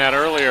would have in that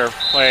earlier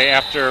play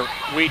after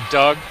we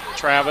dug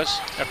Travis,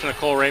 after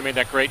Nicole Ray made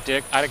that great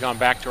dig, I'd have gone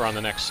back to her on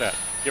the next set.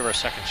 Give her a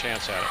second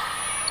chance at it.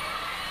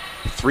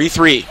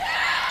 3-3.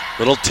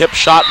 Little tip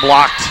shot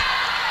blocked.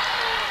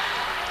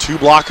 2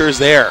 blockers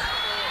there.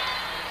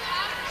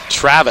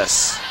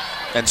 Travis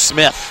and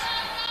Smith.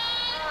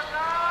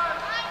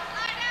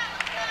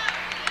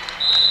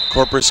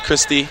 Corpus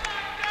Christi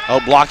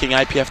out blocking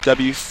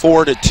IPFW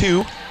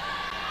 4-2.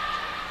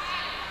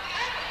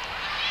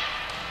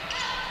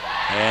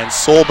 And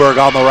Solberg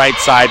on the right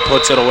side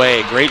puts it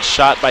away. Great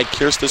shot by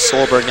Kirsta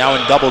Solberg, now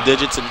in double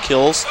digits in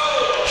kills.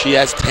 She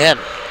has 10.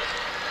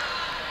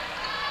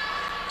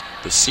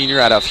 The senior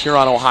out of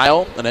Huron,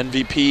 Ohio, an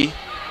MVP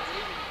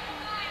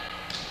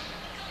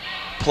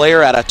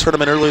player at a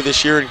tournament earlier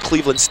this year in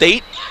Cleveland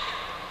State.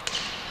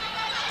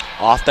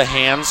 Off the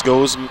hands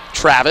goes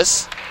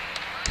Travis.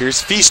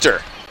 Here's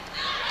Feaster.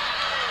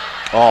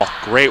 Oh,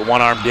 great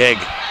one-arm dig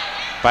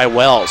by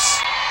Wells.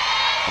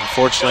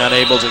 Unfortunately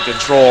unable to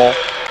control.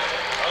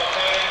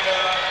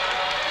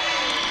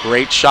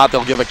 Great shot.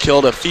 They'll give a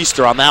kill to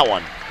Feaster on that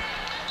one.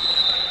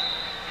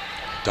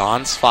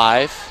 Dons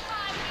 5.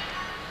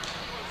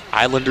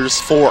 Islanders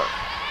 4.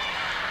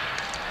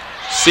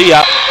 See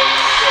ya.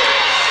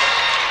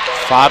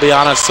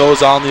 Fabiana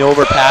Souza on the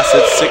overpass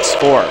at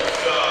 6-4.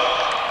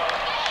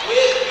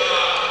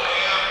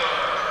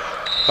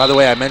 By the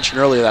way, I mentioned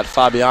earlier that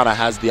Fabiana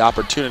has the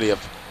opportunity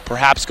of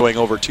perhaps going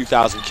over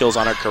 2,000 kills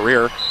on her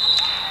career.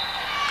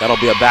 That'll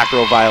be a back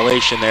row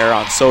violation there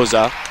on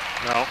Souza.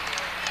 No.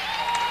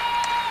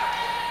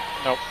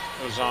 Nope,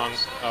 it was on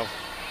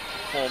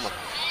Coleman.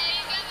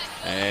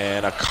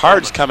 And a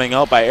card's coming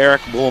out by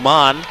Eric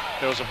Bullman.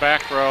 There was a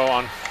back row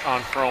on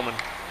Froman.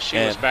 She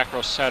was back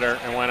row setter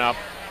and went up.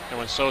 And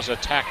when Souza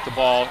attacked the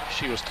ball,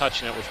 she was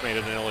touching it, which made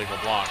it an illegal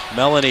block.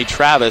 Melanie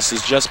Travis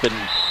has just been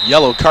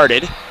yellow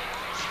carded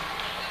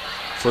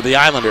for the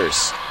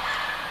Islanders.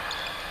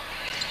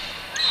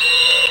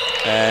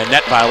 And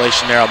net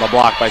violation there on the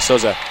block by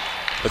Souza.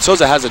 But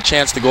Souza has a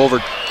chance to go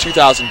over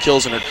 2,000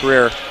 kills in her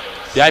career.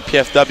 The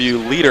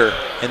IPFW leader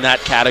in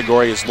that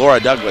category is Laura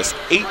Douglas.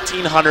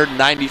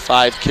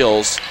 1,895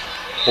 kills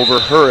over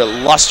her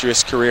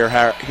illustrious career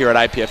here at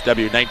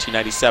IPFW,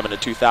 1997 to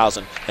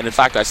 2000. And in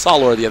fact, I saw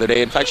Laura the other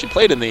day. In fact, she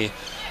played in the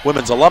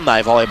women's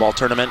alumni volleyball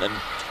tournament, and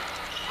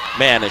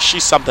man, is she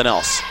something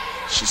else.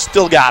 She's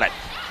still got it.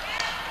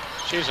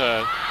 She's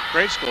a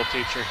grade school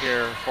teacher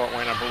here in Fort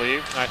Wayne, I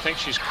believe, and I think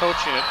she's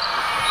coaching at,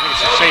 I think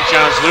it's at St.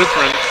 John's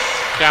Lutheran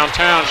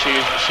downtown.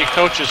 She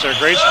coaches their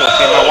grade school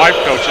team. My wife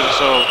coaches,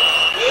 so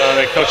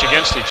they coach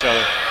against each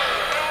other.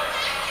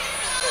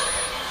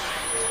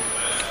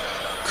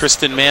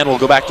 Kristen Mann will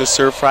go back to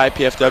serve for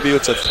IPFW.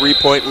 It's a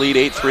 3-point lead,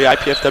 8-3.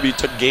 IPFW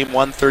took game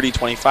 1,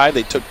 30-25.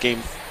 They took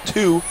game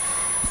 2,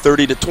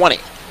 30-20.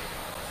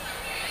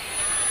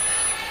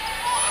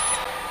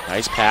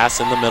 Nice pass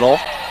in the middle.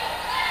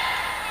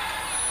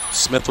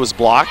 Smith was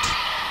blocked.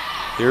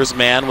 Here's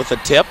Mann with a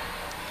tip.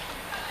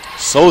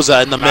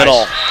 Souza in the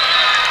middle.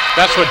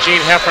 That's what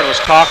Jean Heffern was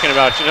talking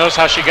about. You notice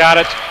how she got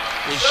it?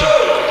 She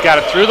got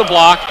it through the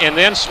block and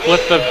then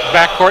split the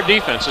backcourt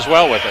defense as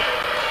well with it.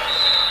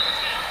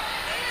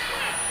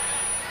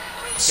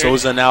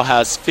 Souza now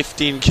has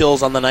 15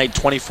 kills on the night,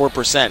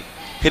 24%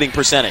 hitting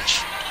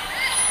percentage.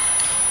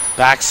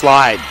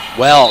 Backslide.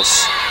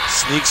 Wells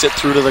sneaks it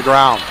through to the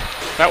ground.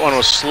 That one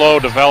was slow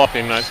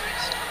developing, but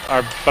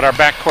our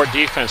backcourt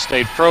defense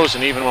stayed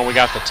frozen even when we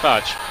got the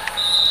touch.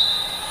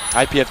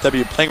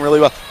 IPFW playing really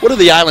well. What do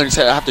the Islanders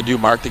have to do,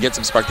 Mark, to get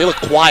some spark? They look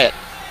quiet,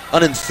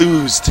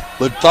 unenthused,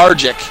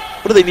 lethargic.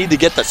 What do they need to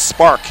get the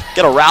spark,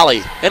 get a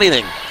rally,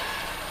 anything?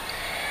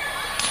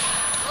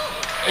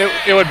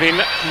 It would be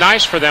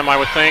nice for them, I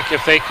would think,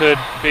 if they could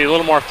be a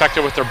little more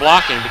effective with their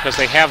blocking because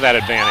they have that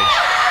advantage.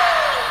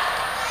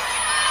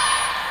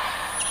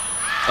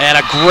 And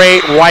a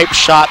great wipe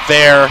shot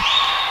there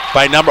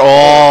by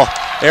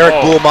Eric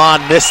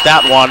Boulmont missed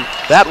that one.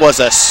 That was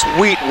a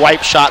sweet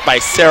wipe shot by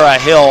Sarah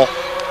Hill.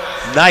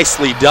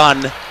 Nicely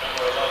done.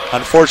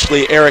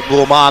 Unfortunately, Eric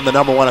Boulmont, the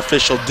 #1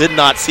 official, did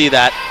not see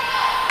that.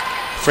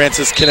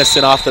 Francis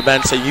Kinnison off the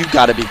bench said, "You've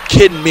got to be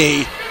kidding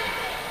me."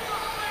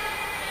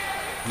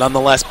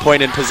 Nonetheless,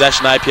 point in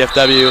possession,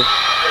 IPFW.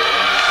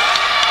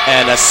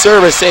 And a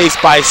service ace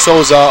by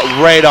Souza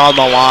right on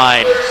the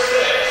line.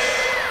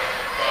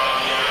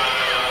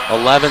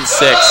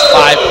 11-6,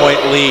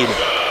 5-point lead.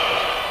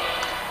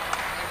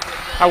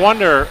 I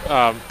wonder,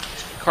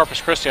 Corpus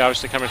Christi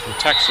obviously coming from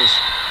Texas,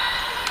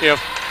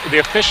 if the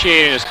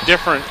officiating is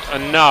different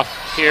enough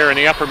here in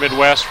the upper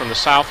Midwest from the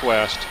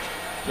Southwest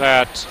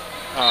that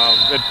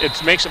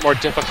it makes it more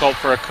difficult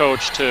for a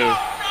coach to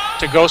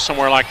go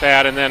somewhere like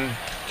that and then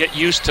get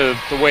used to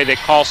the way they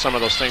call some of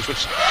those things,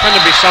 which tend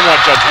to be somewhat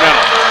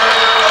judgmental.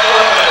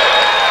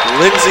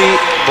 Lindsay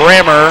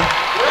Brammer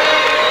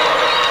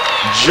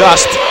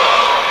just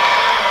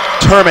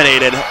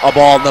terminated a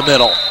ball in the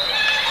middle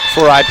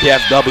for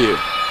IPFW.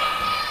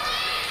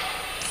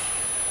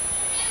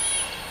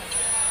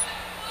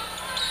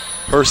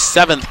 Her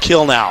 7th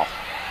kill now.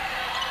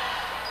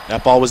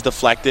 That ball was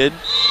deflected,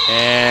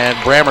 and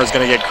Brammer's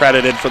going to get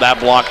credited for that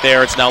block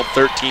there. It's now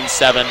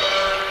 13-7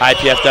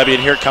 IPFW,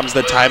 and here comes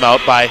the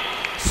timeout by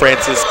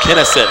Francis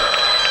Kinnison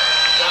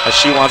as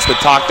she wants to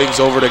talk things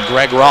over to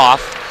Greg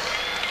Roth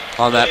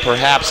on that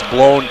perhaps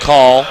blown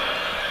call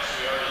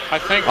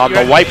on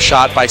the wipe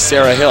shot by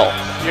Sarah Hill.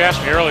 You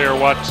asked me earlier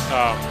what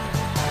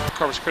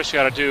Corpus Christi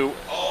ought to do,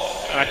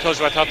 and I told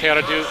you what I thought they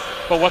ought to do,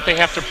 but what they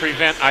have to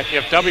prevent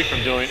IPFW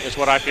from doing is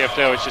what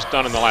IPFW has just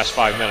done in the last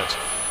 5 minutes.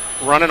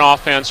 Run an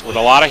offense with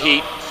a lot of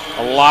heat,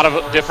 a lot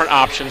of different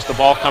options, the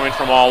ball coming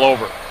from all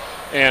over.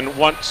 And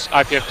once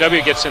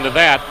IPFW gets into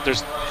that,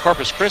 there's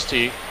Corpus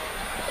Christi,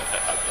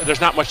 there's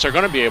not much they're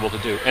going to be able to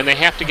do. And they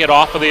have to get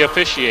off of the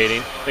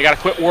officiating. They got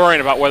to quit worrying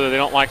about whether they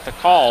don't like the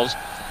calls,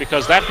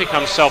 because that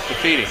becomes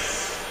self-defeating.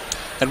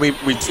 And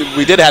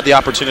we did have the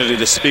opportunity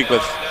to speak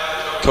with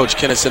Coach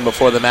Kinnison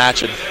before the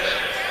match, and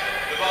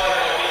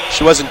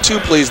she wasn't too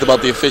pleased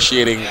about the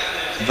officiating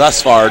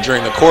thus far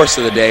during the course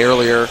of the day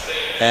earlier,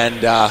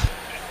 and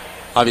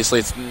obviously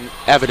it's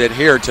evident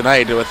here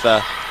tonight with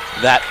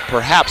that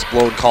perhaps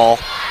blown call,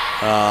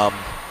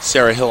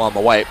 Sarah Hill on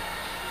the wipe.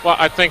 Well,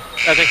 I think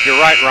you're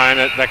right, Ryan.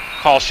 That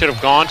call should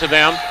have gone to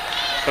them,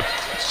 but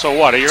so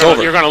what? You're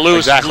going to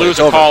lose a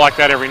call like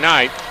that every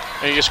night,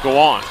 and you just go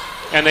on.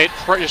 And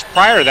just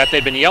prior to that,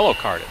 they'd been yellow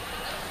carded.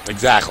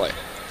 Exactly.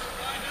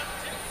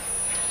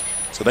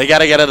 So they got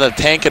to get out of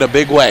the tank in a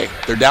big way.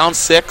 They're down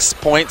 6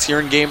 points here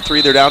in Game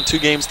 3. They're down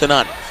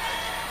 2-0.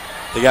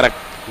 They got to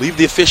leave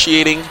the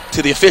officiating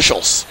to the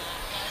officials.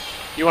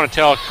 You want to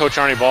tell Coach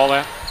Arnie Ball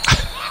that?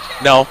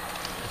 No.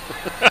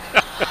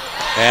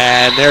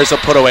 And there's a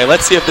put away.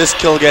 Let's see if this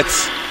kill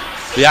gets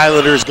the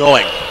Islanders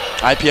going.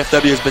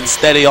 IPFW has been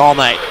steady all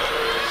night.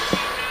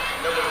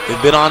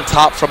 They've been on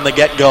top from the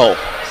get-go.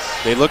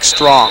 They look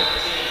strong.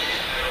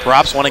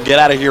 Perhaps want to get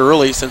out of here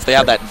early since they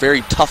have that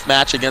very tough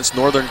match against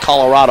Northern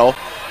Colorado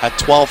at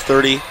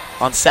 12:30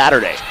 on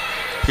Saturday.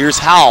 Here's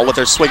Howell with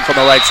her swing from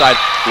the right side.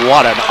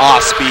 What an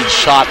off-speed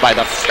shot by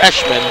the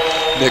freshman,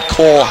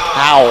 Nicole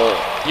Howell.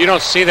 You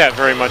don't see that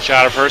very much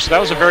out of her, so that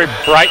was a very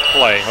bright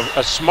play,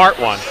 a smart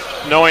one,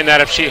 knowing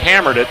that if she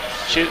hammered it,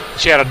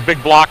 she had a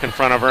big block in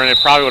front of her and it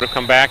probably would have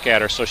come back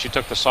at her, so she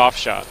took the soft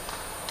shot.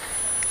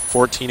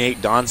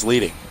 14-8, Don's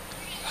leading.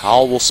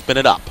 Howell will spin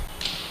it up.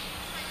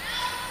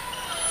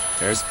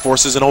 There's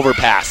forces an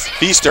overpass.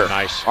 Feaster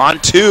Nice. on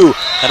 2,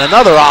 and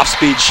another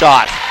off-speed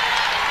shot.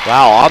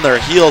 Wow, on their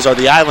heels are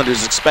the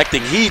Islanders,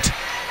 expecting heat.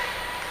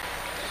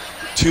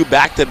 2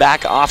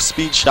 back-to-back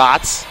off-speed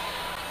shots,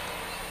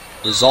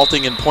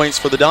 resulting in points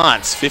for the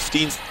Dons.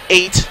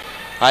 15-8,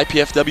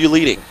 IPFW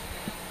leading.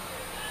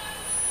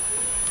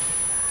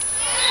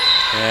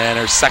 And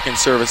her second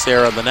service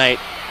error of the night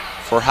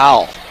for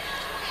Howell.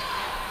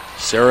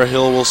 Sarah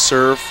Hill will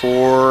serve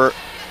for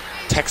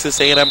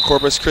Texas A&M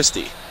Corpus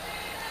Christi.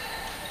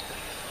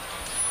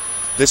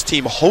 This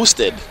team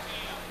hosted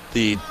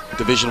the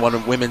Division I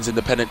Women's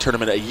Independent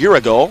Tournament a year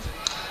ago.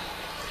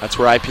 That's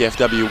where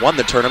IPFW won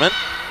the tournament.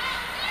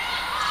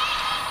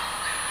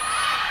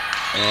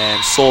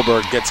 And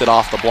Solberg gets it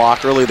off the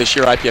block. Early this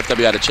year,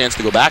 IPFW had a chance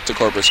to go back to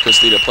Corpus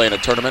Christi to play in a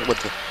tournament with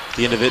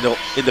the individual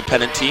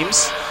independent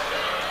teams.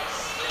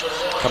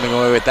 Coming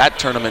away with that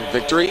tournament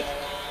victory.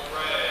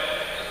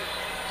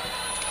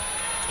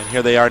 And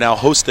here they are now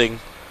hosting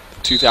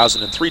the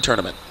 2003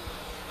 tournament.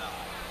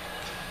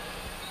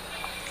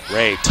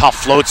 Ray, tough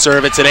float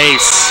serve, it's an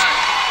ace.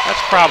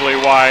 That's probably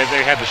why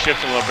they had the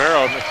shift in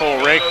libero.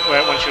 Nicole Ray,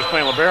 when she was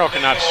playing libero,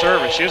 cannot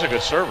serve, and she is a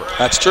good server.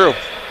 That's true.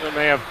 They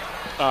may have,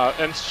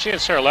 and she and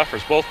Sarah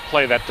Leffers both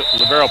play that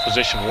libero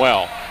position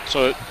well.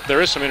 So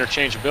there is some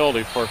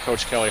interchangeability for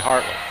Coach Kelly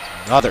Hartley.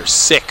 Another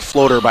sick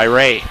floater by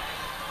Ray.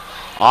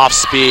 Off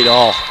speed,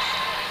 oh.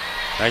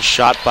 Nice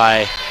shot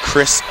by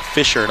Chris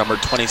Fisher, number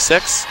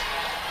 26.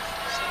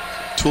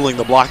 Tooling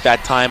the block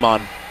that time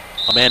on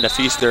Amanda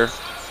Feaster.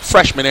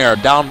 Freshman error,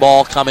 down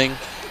ball coming.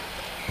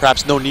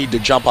 Perhaps no need to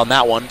jump on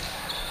that one.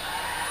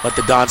 But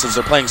the Dons, since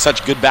they're playing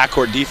such good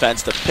backcourt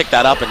defense, to pick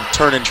that up and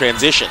turn in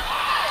transition.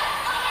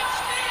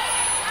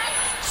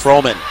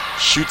 Froman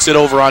shoots it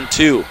over on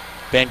 2.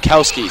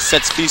 Bankowski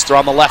sets Feaster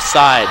on the left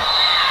side.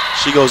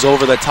 She goes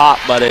over the top,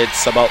 but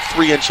it's about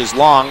 3 inches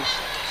long.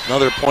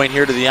 Another point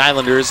here to the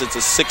Islanders. It's a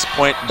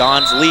 6-point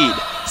Dons lead,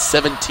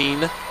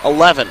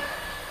 17-11.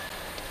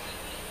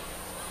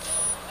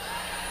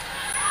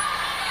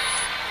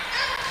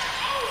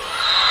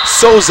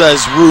 Souza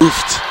is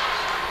roofed.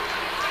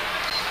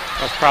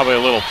 That's probably a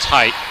little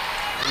tight,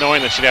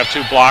 knowing that she'd have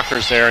 2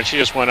 blockers there, and she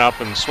just went up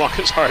and swung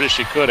as hard as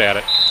she could at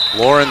it.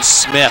 Lauren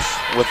Smith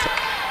with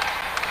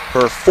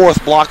her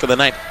 4th block of the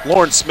night.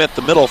 Lauren Smith,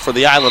 the middle for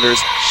the Islanders.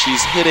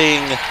 She's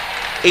hitting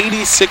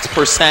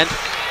 86%,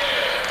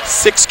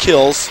 6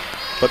 kills,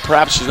 but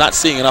perhaps she's not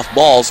seeing enough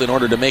balls in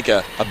order to make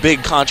a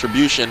big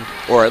contribution,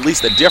 or at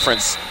least a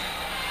difference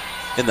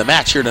in the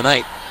match here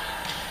tonight.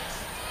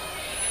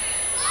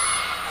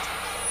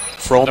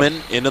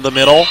 Froman into the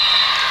middle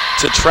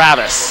to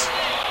Travis.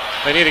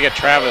 They need to get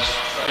Travis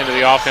into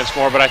the offense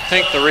more, but I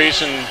think the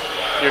reason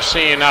you're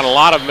seeing not a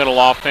lot of middle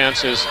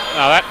offense is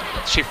that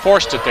she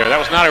forced it there. That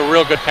was not a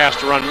real good pass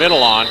to run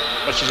middle on,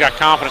 but she's got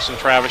confidence in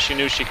Travis. She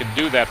knew she could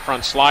do that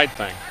front slide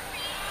thing.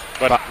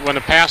 But when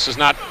the pass is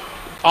not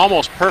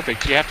almost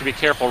perfect, you have to be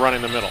careful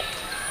running the middle.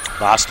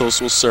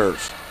 Bastos will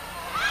serve.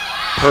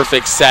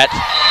 Perfect set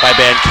by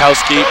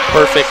Bankowski.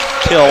 Perfect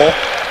kill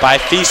by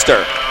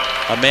Feaster.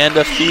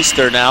 Amanda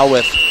Feaster now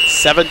with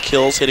 7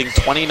 kills, hitting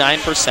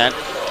 29%.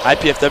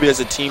 IPFW as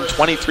a team,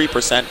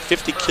 23%,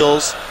 50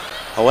 kills,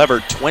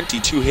 however,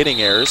 22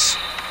 hitting errors.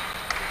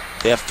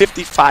 They have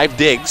 55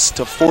 digs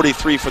to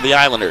 43 for the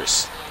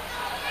Islanders.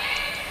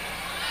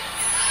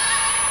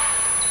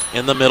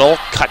 In the middle,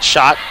 cut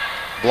shot,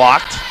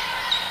 blocked.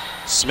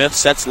 Smith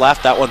sets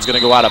left, that one's going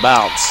to go out of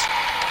bounds.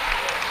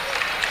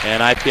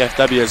 And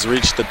IPFW has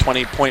reached the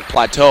 20-point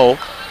plateau.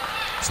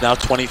 It's now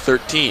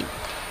 2013.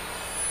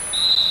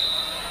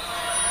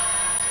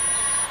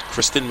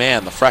 Kristen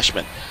Mann, the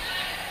freshman.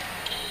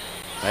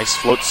 Nice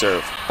float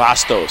serve.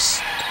 Bastos.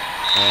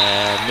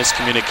 And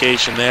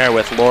miscommunication there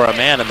with Laura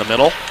Mann in the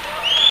middle.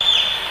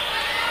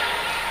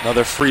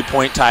 Another free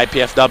point to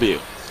IPFW.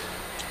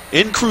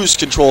 In cruise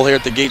control here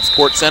at the Gates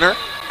Sports Center.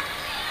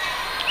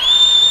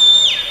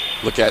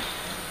 Look at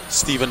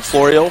Stephen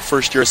Florio,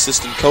 first-year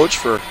assistant coach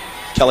for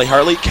Kelly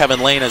Hartley. Kevin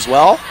Lane as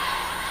well.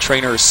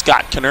 Trainer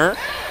Scott Knurr.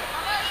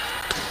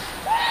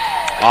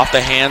 Off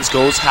the hands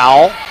goes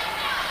Howell.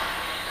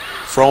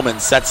 Froman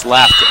sets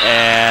left,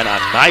 and a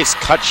nice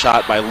cut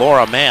shot by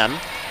Laura Mann,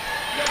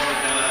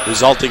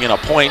 resulting in a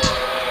point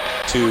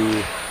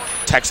to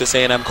Texas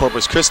A&M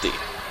Corpus Christi.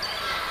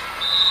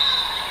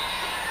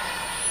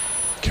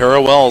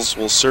 Kara Wells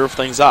will serve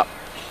things up.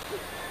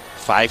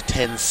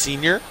 5'10"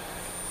 senior.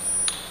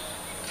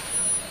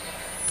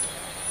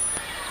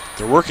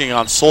 They're working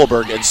on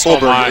Solberg, and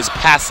Solberg is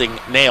passing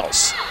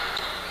nails.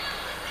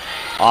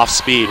 Off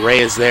speed, Ray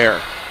is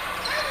there.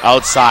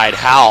 Outside,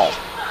 Howell.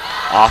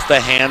 Off the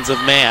hands of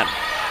Mann.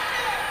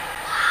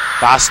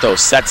 Bastos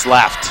sets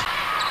left.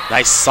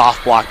 Nice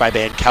soft block by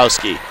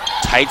Bankowski.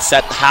 Tight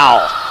set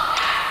Howell.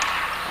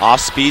 Off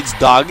speeds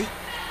Doug.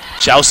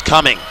 Joust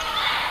coming.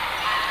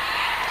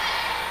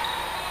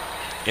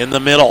 In the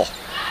middle.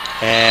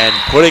 And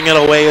putting it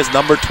away is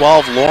number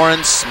 12,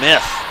 Lauren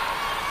Smith.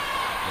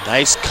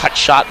 Nice cut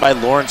shot by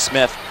Lauren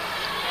Smith.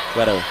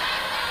 What an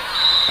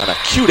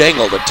acute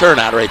angle to turn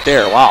at right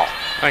there. Wow.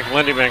 I think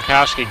Lindy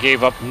Bankowski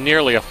gave up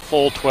nearly a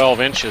full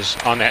 12 inches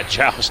on that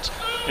joust,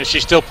 and she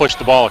still pushed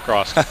the ball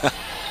across.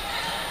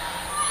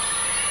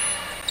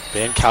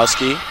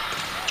 Bankowski,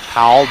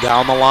 Howell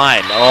down the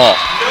line. Oh,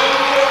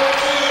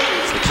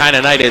 it's the kind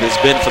of night it has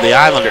been for the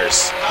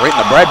Islanders. Right in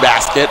the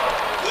breadbasket,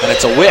 and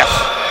it's a whiff.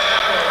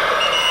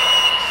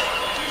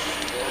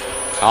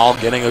 Howell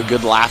getting a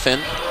good laugh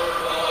in.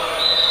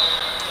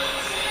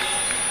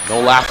 No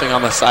laughing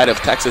on the side of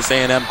Texas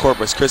A&M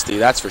Corpus Christi,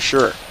 that's for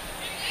sure.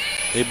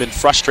 They've been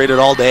frustrated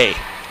all day.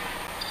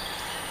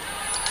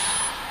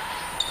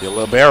 The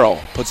libero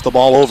puts the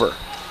ball over.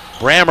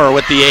 Brammer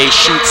with the ace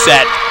shoot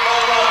set.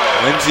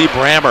 Lindsey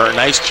Brammer,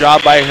 nice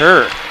job by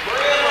her.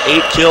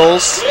 8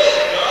 kills,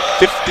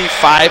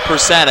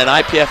 55% in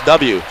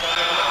IPFW.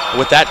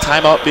 With that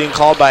timeout being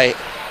called by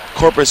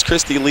Corpus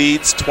Christi,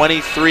 leads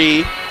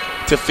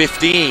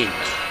 23-15.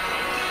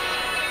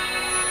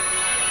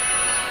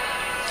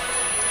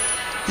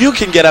 You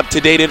can get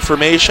up-to-date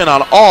information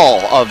on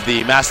all of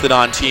the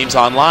Mastodon teams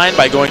online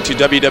by going to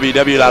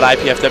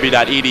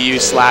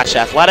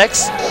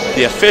www.ipfw.edu/athletics,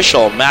 the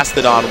official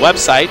Mastodon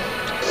website.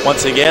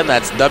 Once again,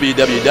 that's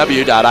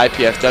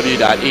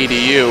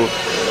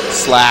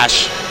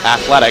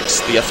www.ipfw.edu/athletics,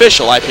 the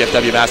official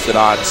IPFW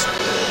Mastodons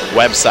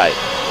website.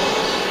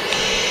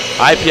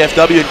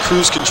 IPFW in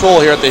cruise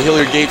control here at the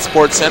Hilliard Gate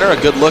Sports Center. A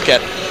good look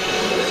at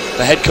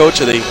the head coach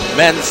of the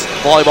men's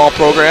volleyball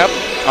program,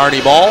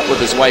 Arnie Ball, with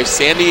his wife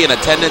Sandy in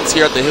attendance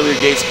here at the Hilliard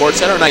Gate Sports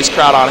Center. Nice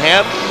crowd on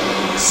hand.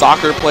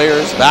 Soccer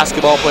players,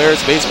 basketball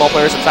players, baseball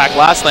players. In fact,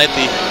 last night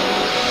the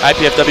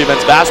IPFW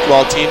men's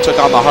basketball team took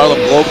on the Harlem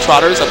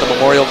Globetrotters at the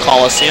Memorial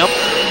Coliseum.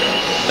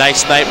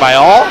 Nice night by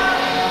all.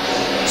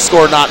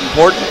 Score not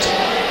important,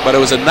 but it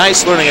was a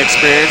nice learning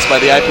experience by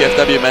the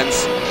IPFW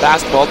men's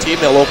basketball team.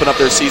 They'll open up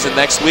their season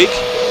next week.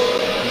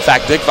 In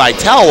fact, Dick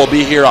Vitale will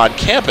be here on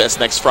campus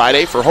next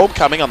Friday for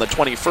homecoming on the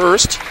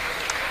 21st.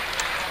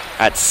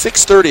 At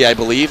 6:30, I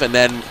believe, and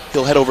then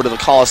he'll head over to the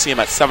Coliseum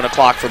at 7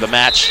 o'clock for the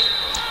match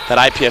that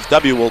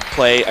IPFW will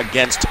play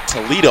against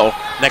Toledo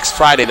next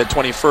Friday, the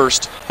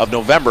 21st of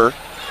November,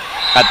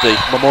 at the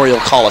Memorial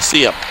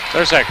Coliseum.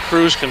 There's that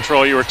cruise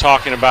control you were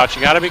talking about.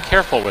 You got to be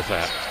careful with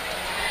that.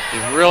 You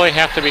really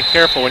have to be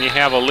careful when you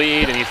have a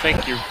lead and you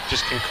think you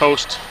just can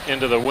coast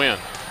into the win.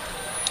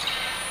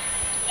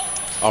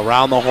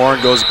 Around the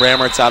horn goes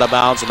Brammer. It's out of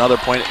bounds. Another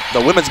point.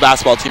 The women's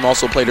basketball team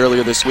also played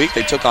earlier this week.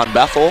 They took on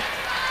Bethel.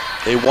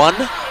 They won.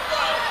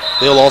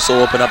 They'll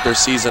also open up their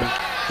season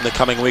in the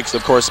coming weeks.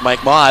 Of course, Mike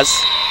Moz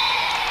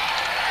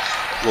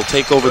will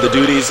take over the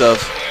duties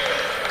of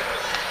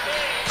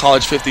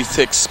College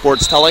 56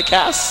 sports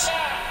telecasts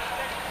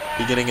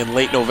beginning in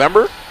late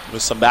November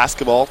with some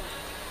basketball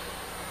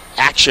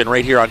action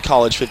right here on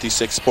College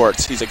 56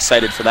 Sports. He's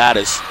excited for that,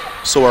 as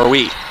so are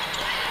we.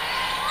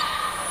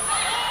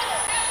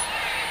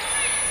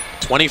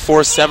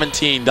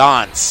 24-17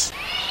 Dons.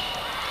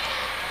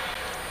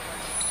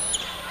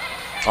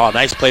 Oh,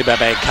 nice play by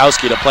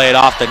Bankowski to play it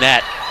off the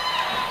net.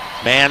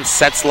 Man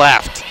sets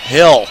left.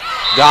 Hill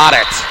got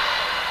it.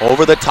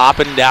 Over the top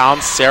and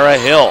down, Sarah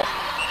Hill.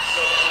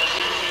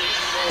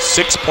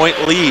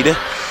 6-point lead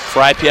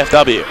for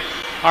IPFW.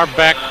 Our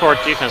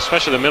backcourt defense,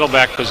 especially the middle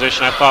back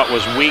position, I thought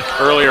was weak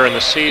earlier in the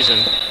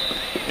season,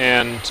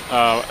 and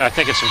I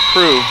think it's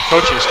improved.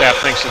 Coaching staff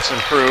thinks it's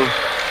improved,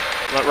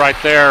 but right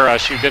there,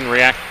 she didn't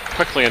react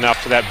quickly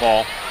enough to that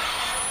ball.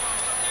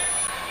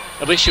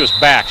 At least she was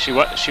back. She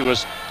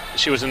was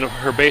in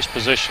her base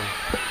position,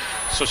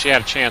 so she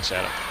had a chance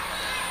at it.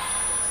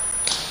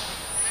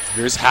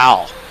 Here's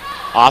Howell.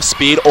 Off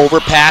speed,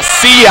 overpass,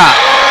 see ya!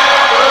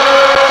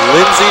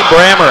 Lindsey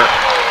Brammer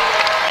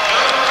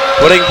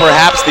putting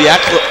perhaps the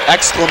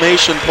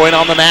exclamation point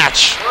on the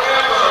match.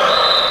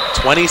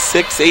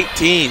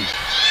 26-18.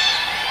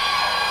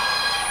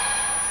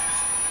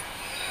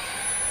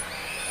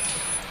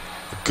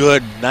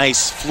 Good,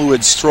 nice,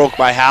 fluid stroke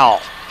by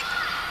Howell.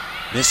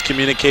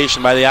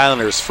 Miscommunication by the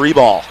Islanders. Free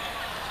ball.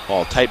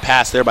 Oh, tight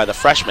pass there by the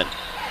freshman.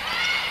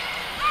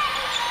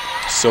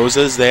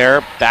 Souza's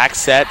there. Back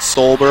set.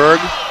 Solberg.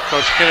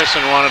 Coach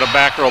Kinnison wanted a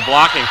back row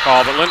blocking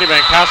call, but Lindy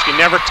Bankowski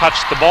never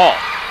touched the ball.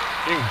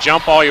 You can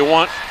jump all you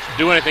want,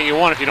 do anything you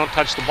want. If you don't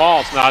touch the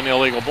ball, it's not an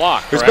illegal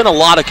block. There's been a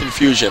lot of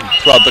confusion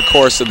throughout the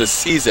course of the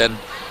season,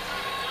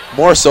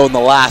 more so in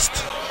the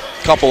last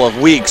couple of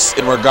weeks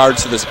in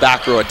regards to this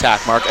back row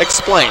attack. Mark,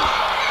 explain.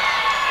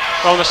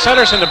 Well, the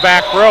center's in the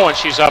back row and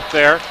she's up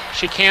there.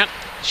 She can't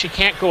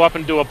go up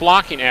and do a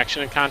blocking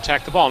action and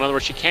contact the ball. In other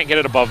words, she can't get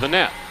it above the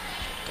net.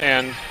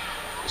 And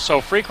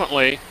so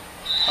frequently,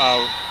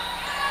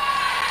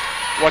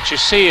 what you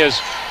see is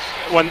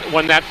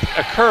when that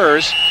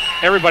occurs,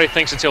 everybody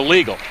thinks it's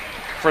illegal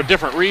for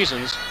different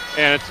reasons,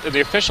 and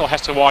the official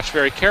has to watch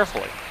very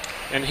carefully.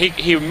 And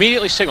he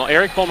immediately signaled,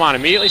 Eric Beaumont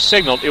immediately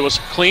signaled it was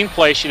a clean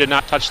play. She did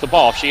not touch the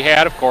ball. If she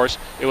had, of course,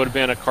 it would have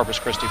been a Corpus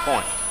Christi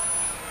point.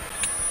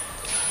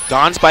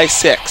 Dons by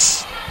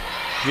 6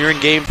 here in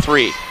game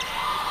 3.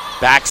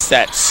 Back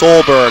set,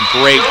 Solberg,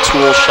 great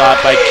tool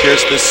shot by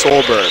Kirsten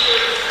Solberg.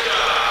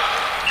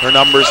 Her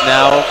numbers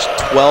now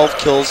 12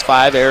 kills,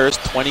 5 errors,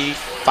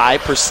 25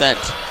 75%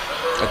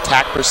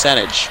 attack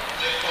percentage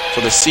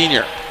for the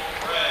senior.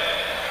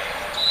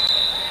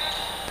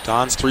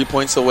 Don's 3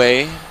 points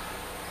away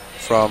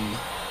from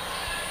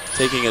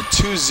taking a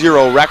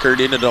 2-0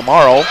 record into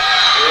tomorrow.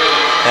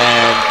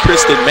 And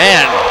Kristen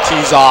Mann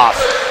tees off.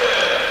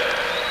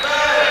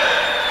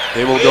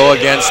 They will go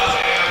against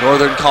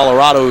Northern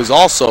Colorado, who's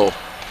also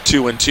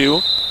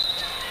 2-2.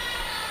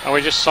 And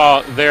we just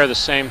saw there the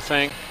same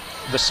thing.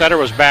 The setter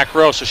was back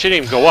row, so she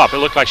didn't even go up. It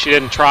looked like she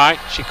didn't try.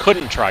 She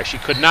couldn't try. She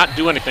could not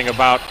do anything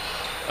about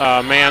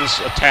Mann's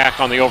attack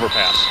on the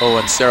overpass. Oh,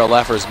 and Sarah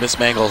Leffers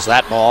mismangles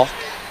that ball,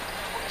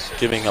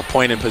 giving a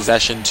point in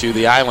possession to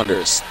the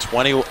Islanders.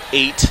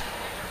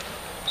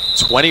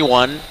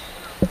 28-21.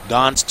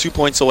 Don's 2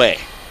 points away.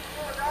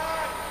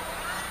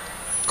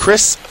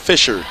 Chris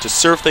Fisher to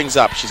serve things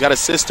up. She's got a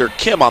sister,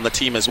 Kim, on the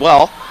team as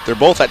well. They're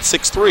both at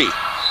 6'3".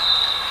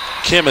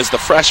 Kim is the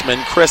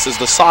freshman. Chris is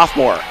the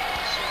sophomore.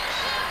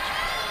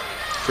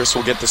 Chris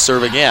will get the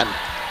serve again.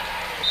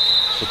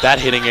 With that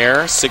hitting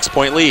error,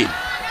 6-point lead.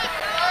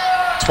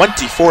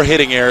 24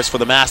 hitting errors for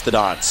the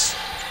Mastodons.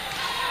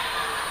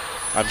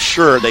 I'm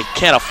sure they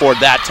can't afford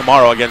that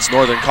tomorrow against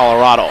Northern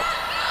Colorado.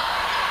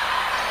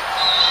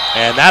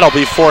 And that'll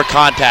be 4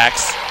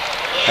 contacts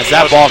as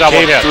that ball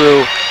came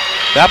through.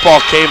 That ball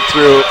came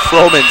through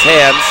Froman's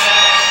hands.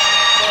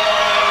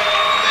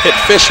 Hit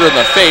Fisher in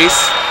the face.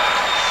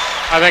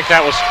 I think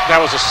that was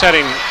a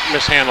setting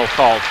mishandle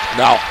called.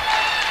 No.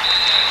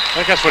 I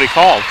think that's what he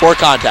called. 4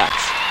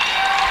 contacts.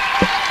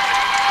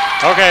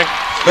 Okay,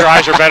 your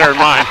eyes are better than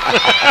mine.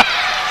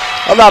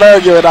 I'm not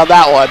arguing on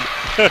that one.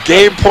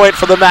 Game point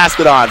for the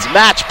Mastodons.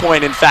 Match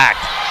point, in fact.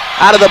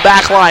 Out of the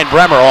back line,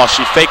 Bremer. Oh,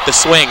 she faked the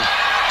swing.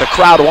 The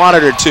crowd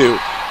wanted her to.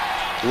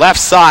 Left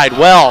side,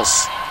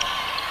 Wells.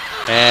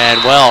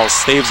 And Wells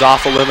staves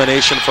off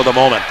elimination for the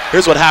moment.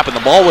 Here's what happened.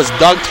 The ball was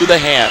dug through the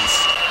hands.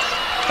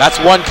 That's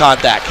 1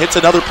 contact. Hits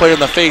another player in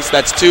the face.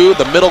 That's 2.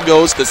 The middle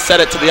goes to set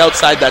it to the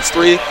outside. That's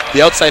 3.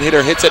 The outside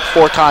hitter hits it.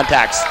 4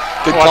 contacts.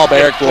 Good call by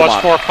Eric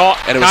Blumont. It was 4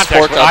 and it was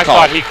 4 I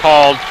thought he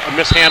called a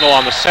mishandle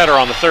on the setter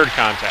on the 3rd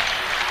contact.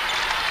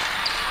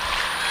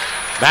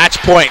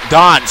 Match point,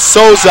 Don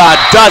Souza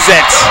does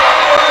it.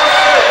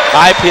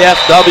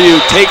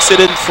 IPFW takes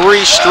it in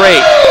 3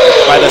 straight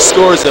by the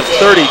scores of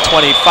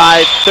 30-25,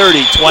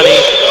 30-20,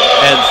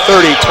 and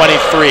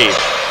 30-23.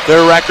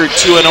 Their record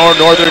 2-0,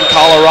 Northern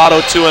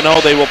Colorado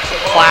 2-0. They will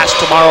clash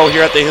tomorrow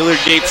here at the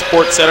Hilliard Gate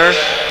Sports Center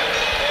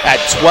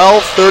at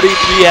 12:30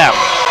 p.m.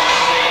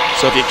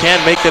 So if you can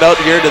make it out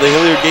here to the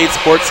Hilliard Gate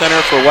Sports Center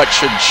for what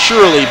should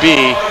surely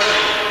be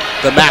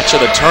the match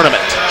of the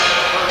tournament.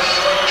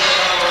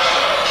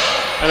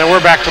 And then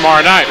we're back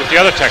tomorrow night with the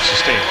other Texas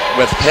team.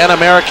 With Pan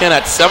American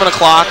at 7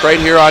 o'clock right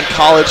here on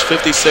College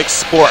 56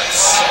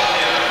 Sports.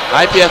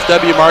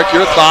 IPFW, Mark,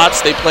 your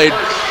thoughts? They played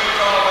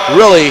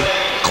really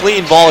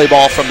clean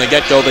volleyball from the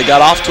get-go. They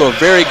got off to a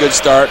very good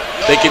start.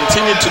 They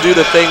continued to do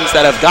the things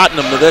that have gotten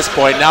them to this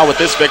point. Now with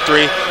this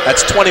victory,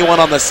 that's 21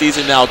 on the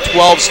season now,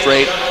 12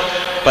 straight.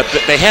 But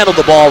they handled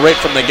the ball right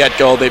from the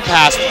get-go. They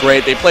passed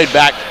great. They played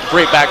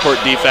great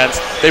backcourt defense.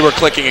 They were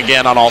clicking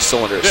again on all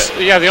cylinders.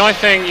 Yeah, the only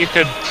thing you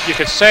could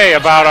say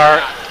about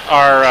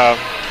our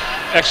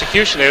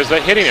execution is the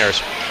hitting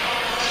errors.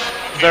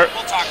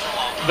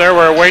 There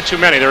were way too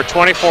many. There were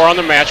 24 on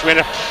the match. We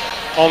ended up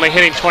only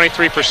hitting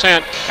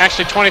 23%.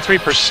 Actually,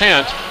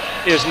 23%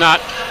 is not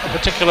a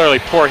particularly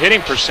poor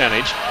hitting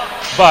percentage,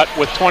 but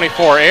with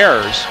 24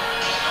 errors,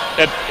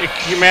 can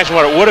you imagine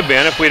what it would have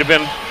been if we'd have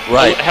been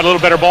had a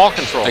little better ball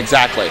control?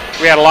 Exactly.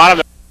 We had a lot of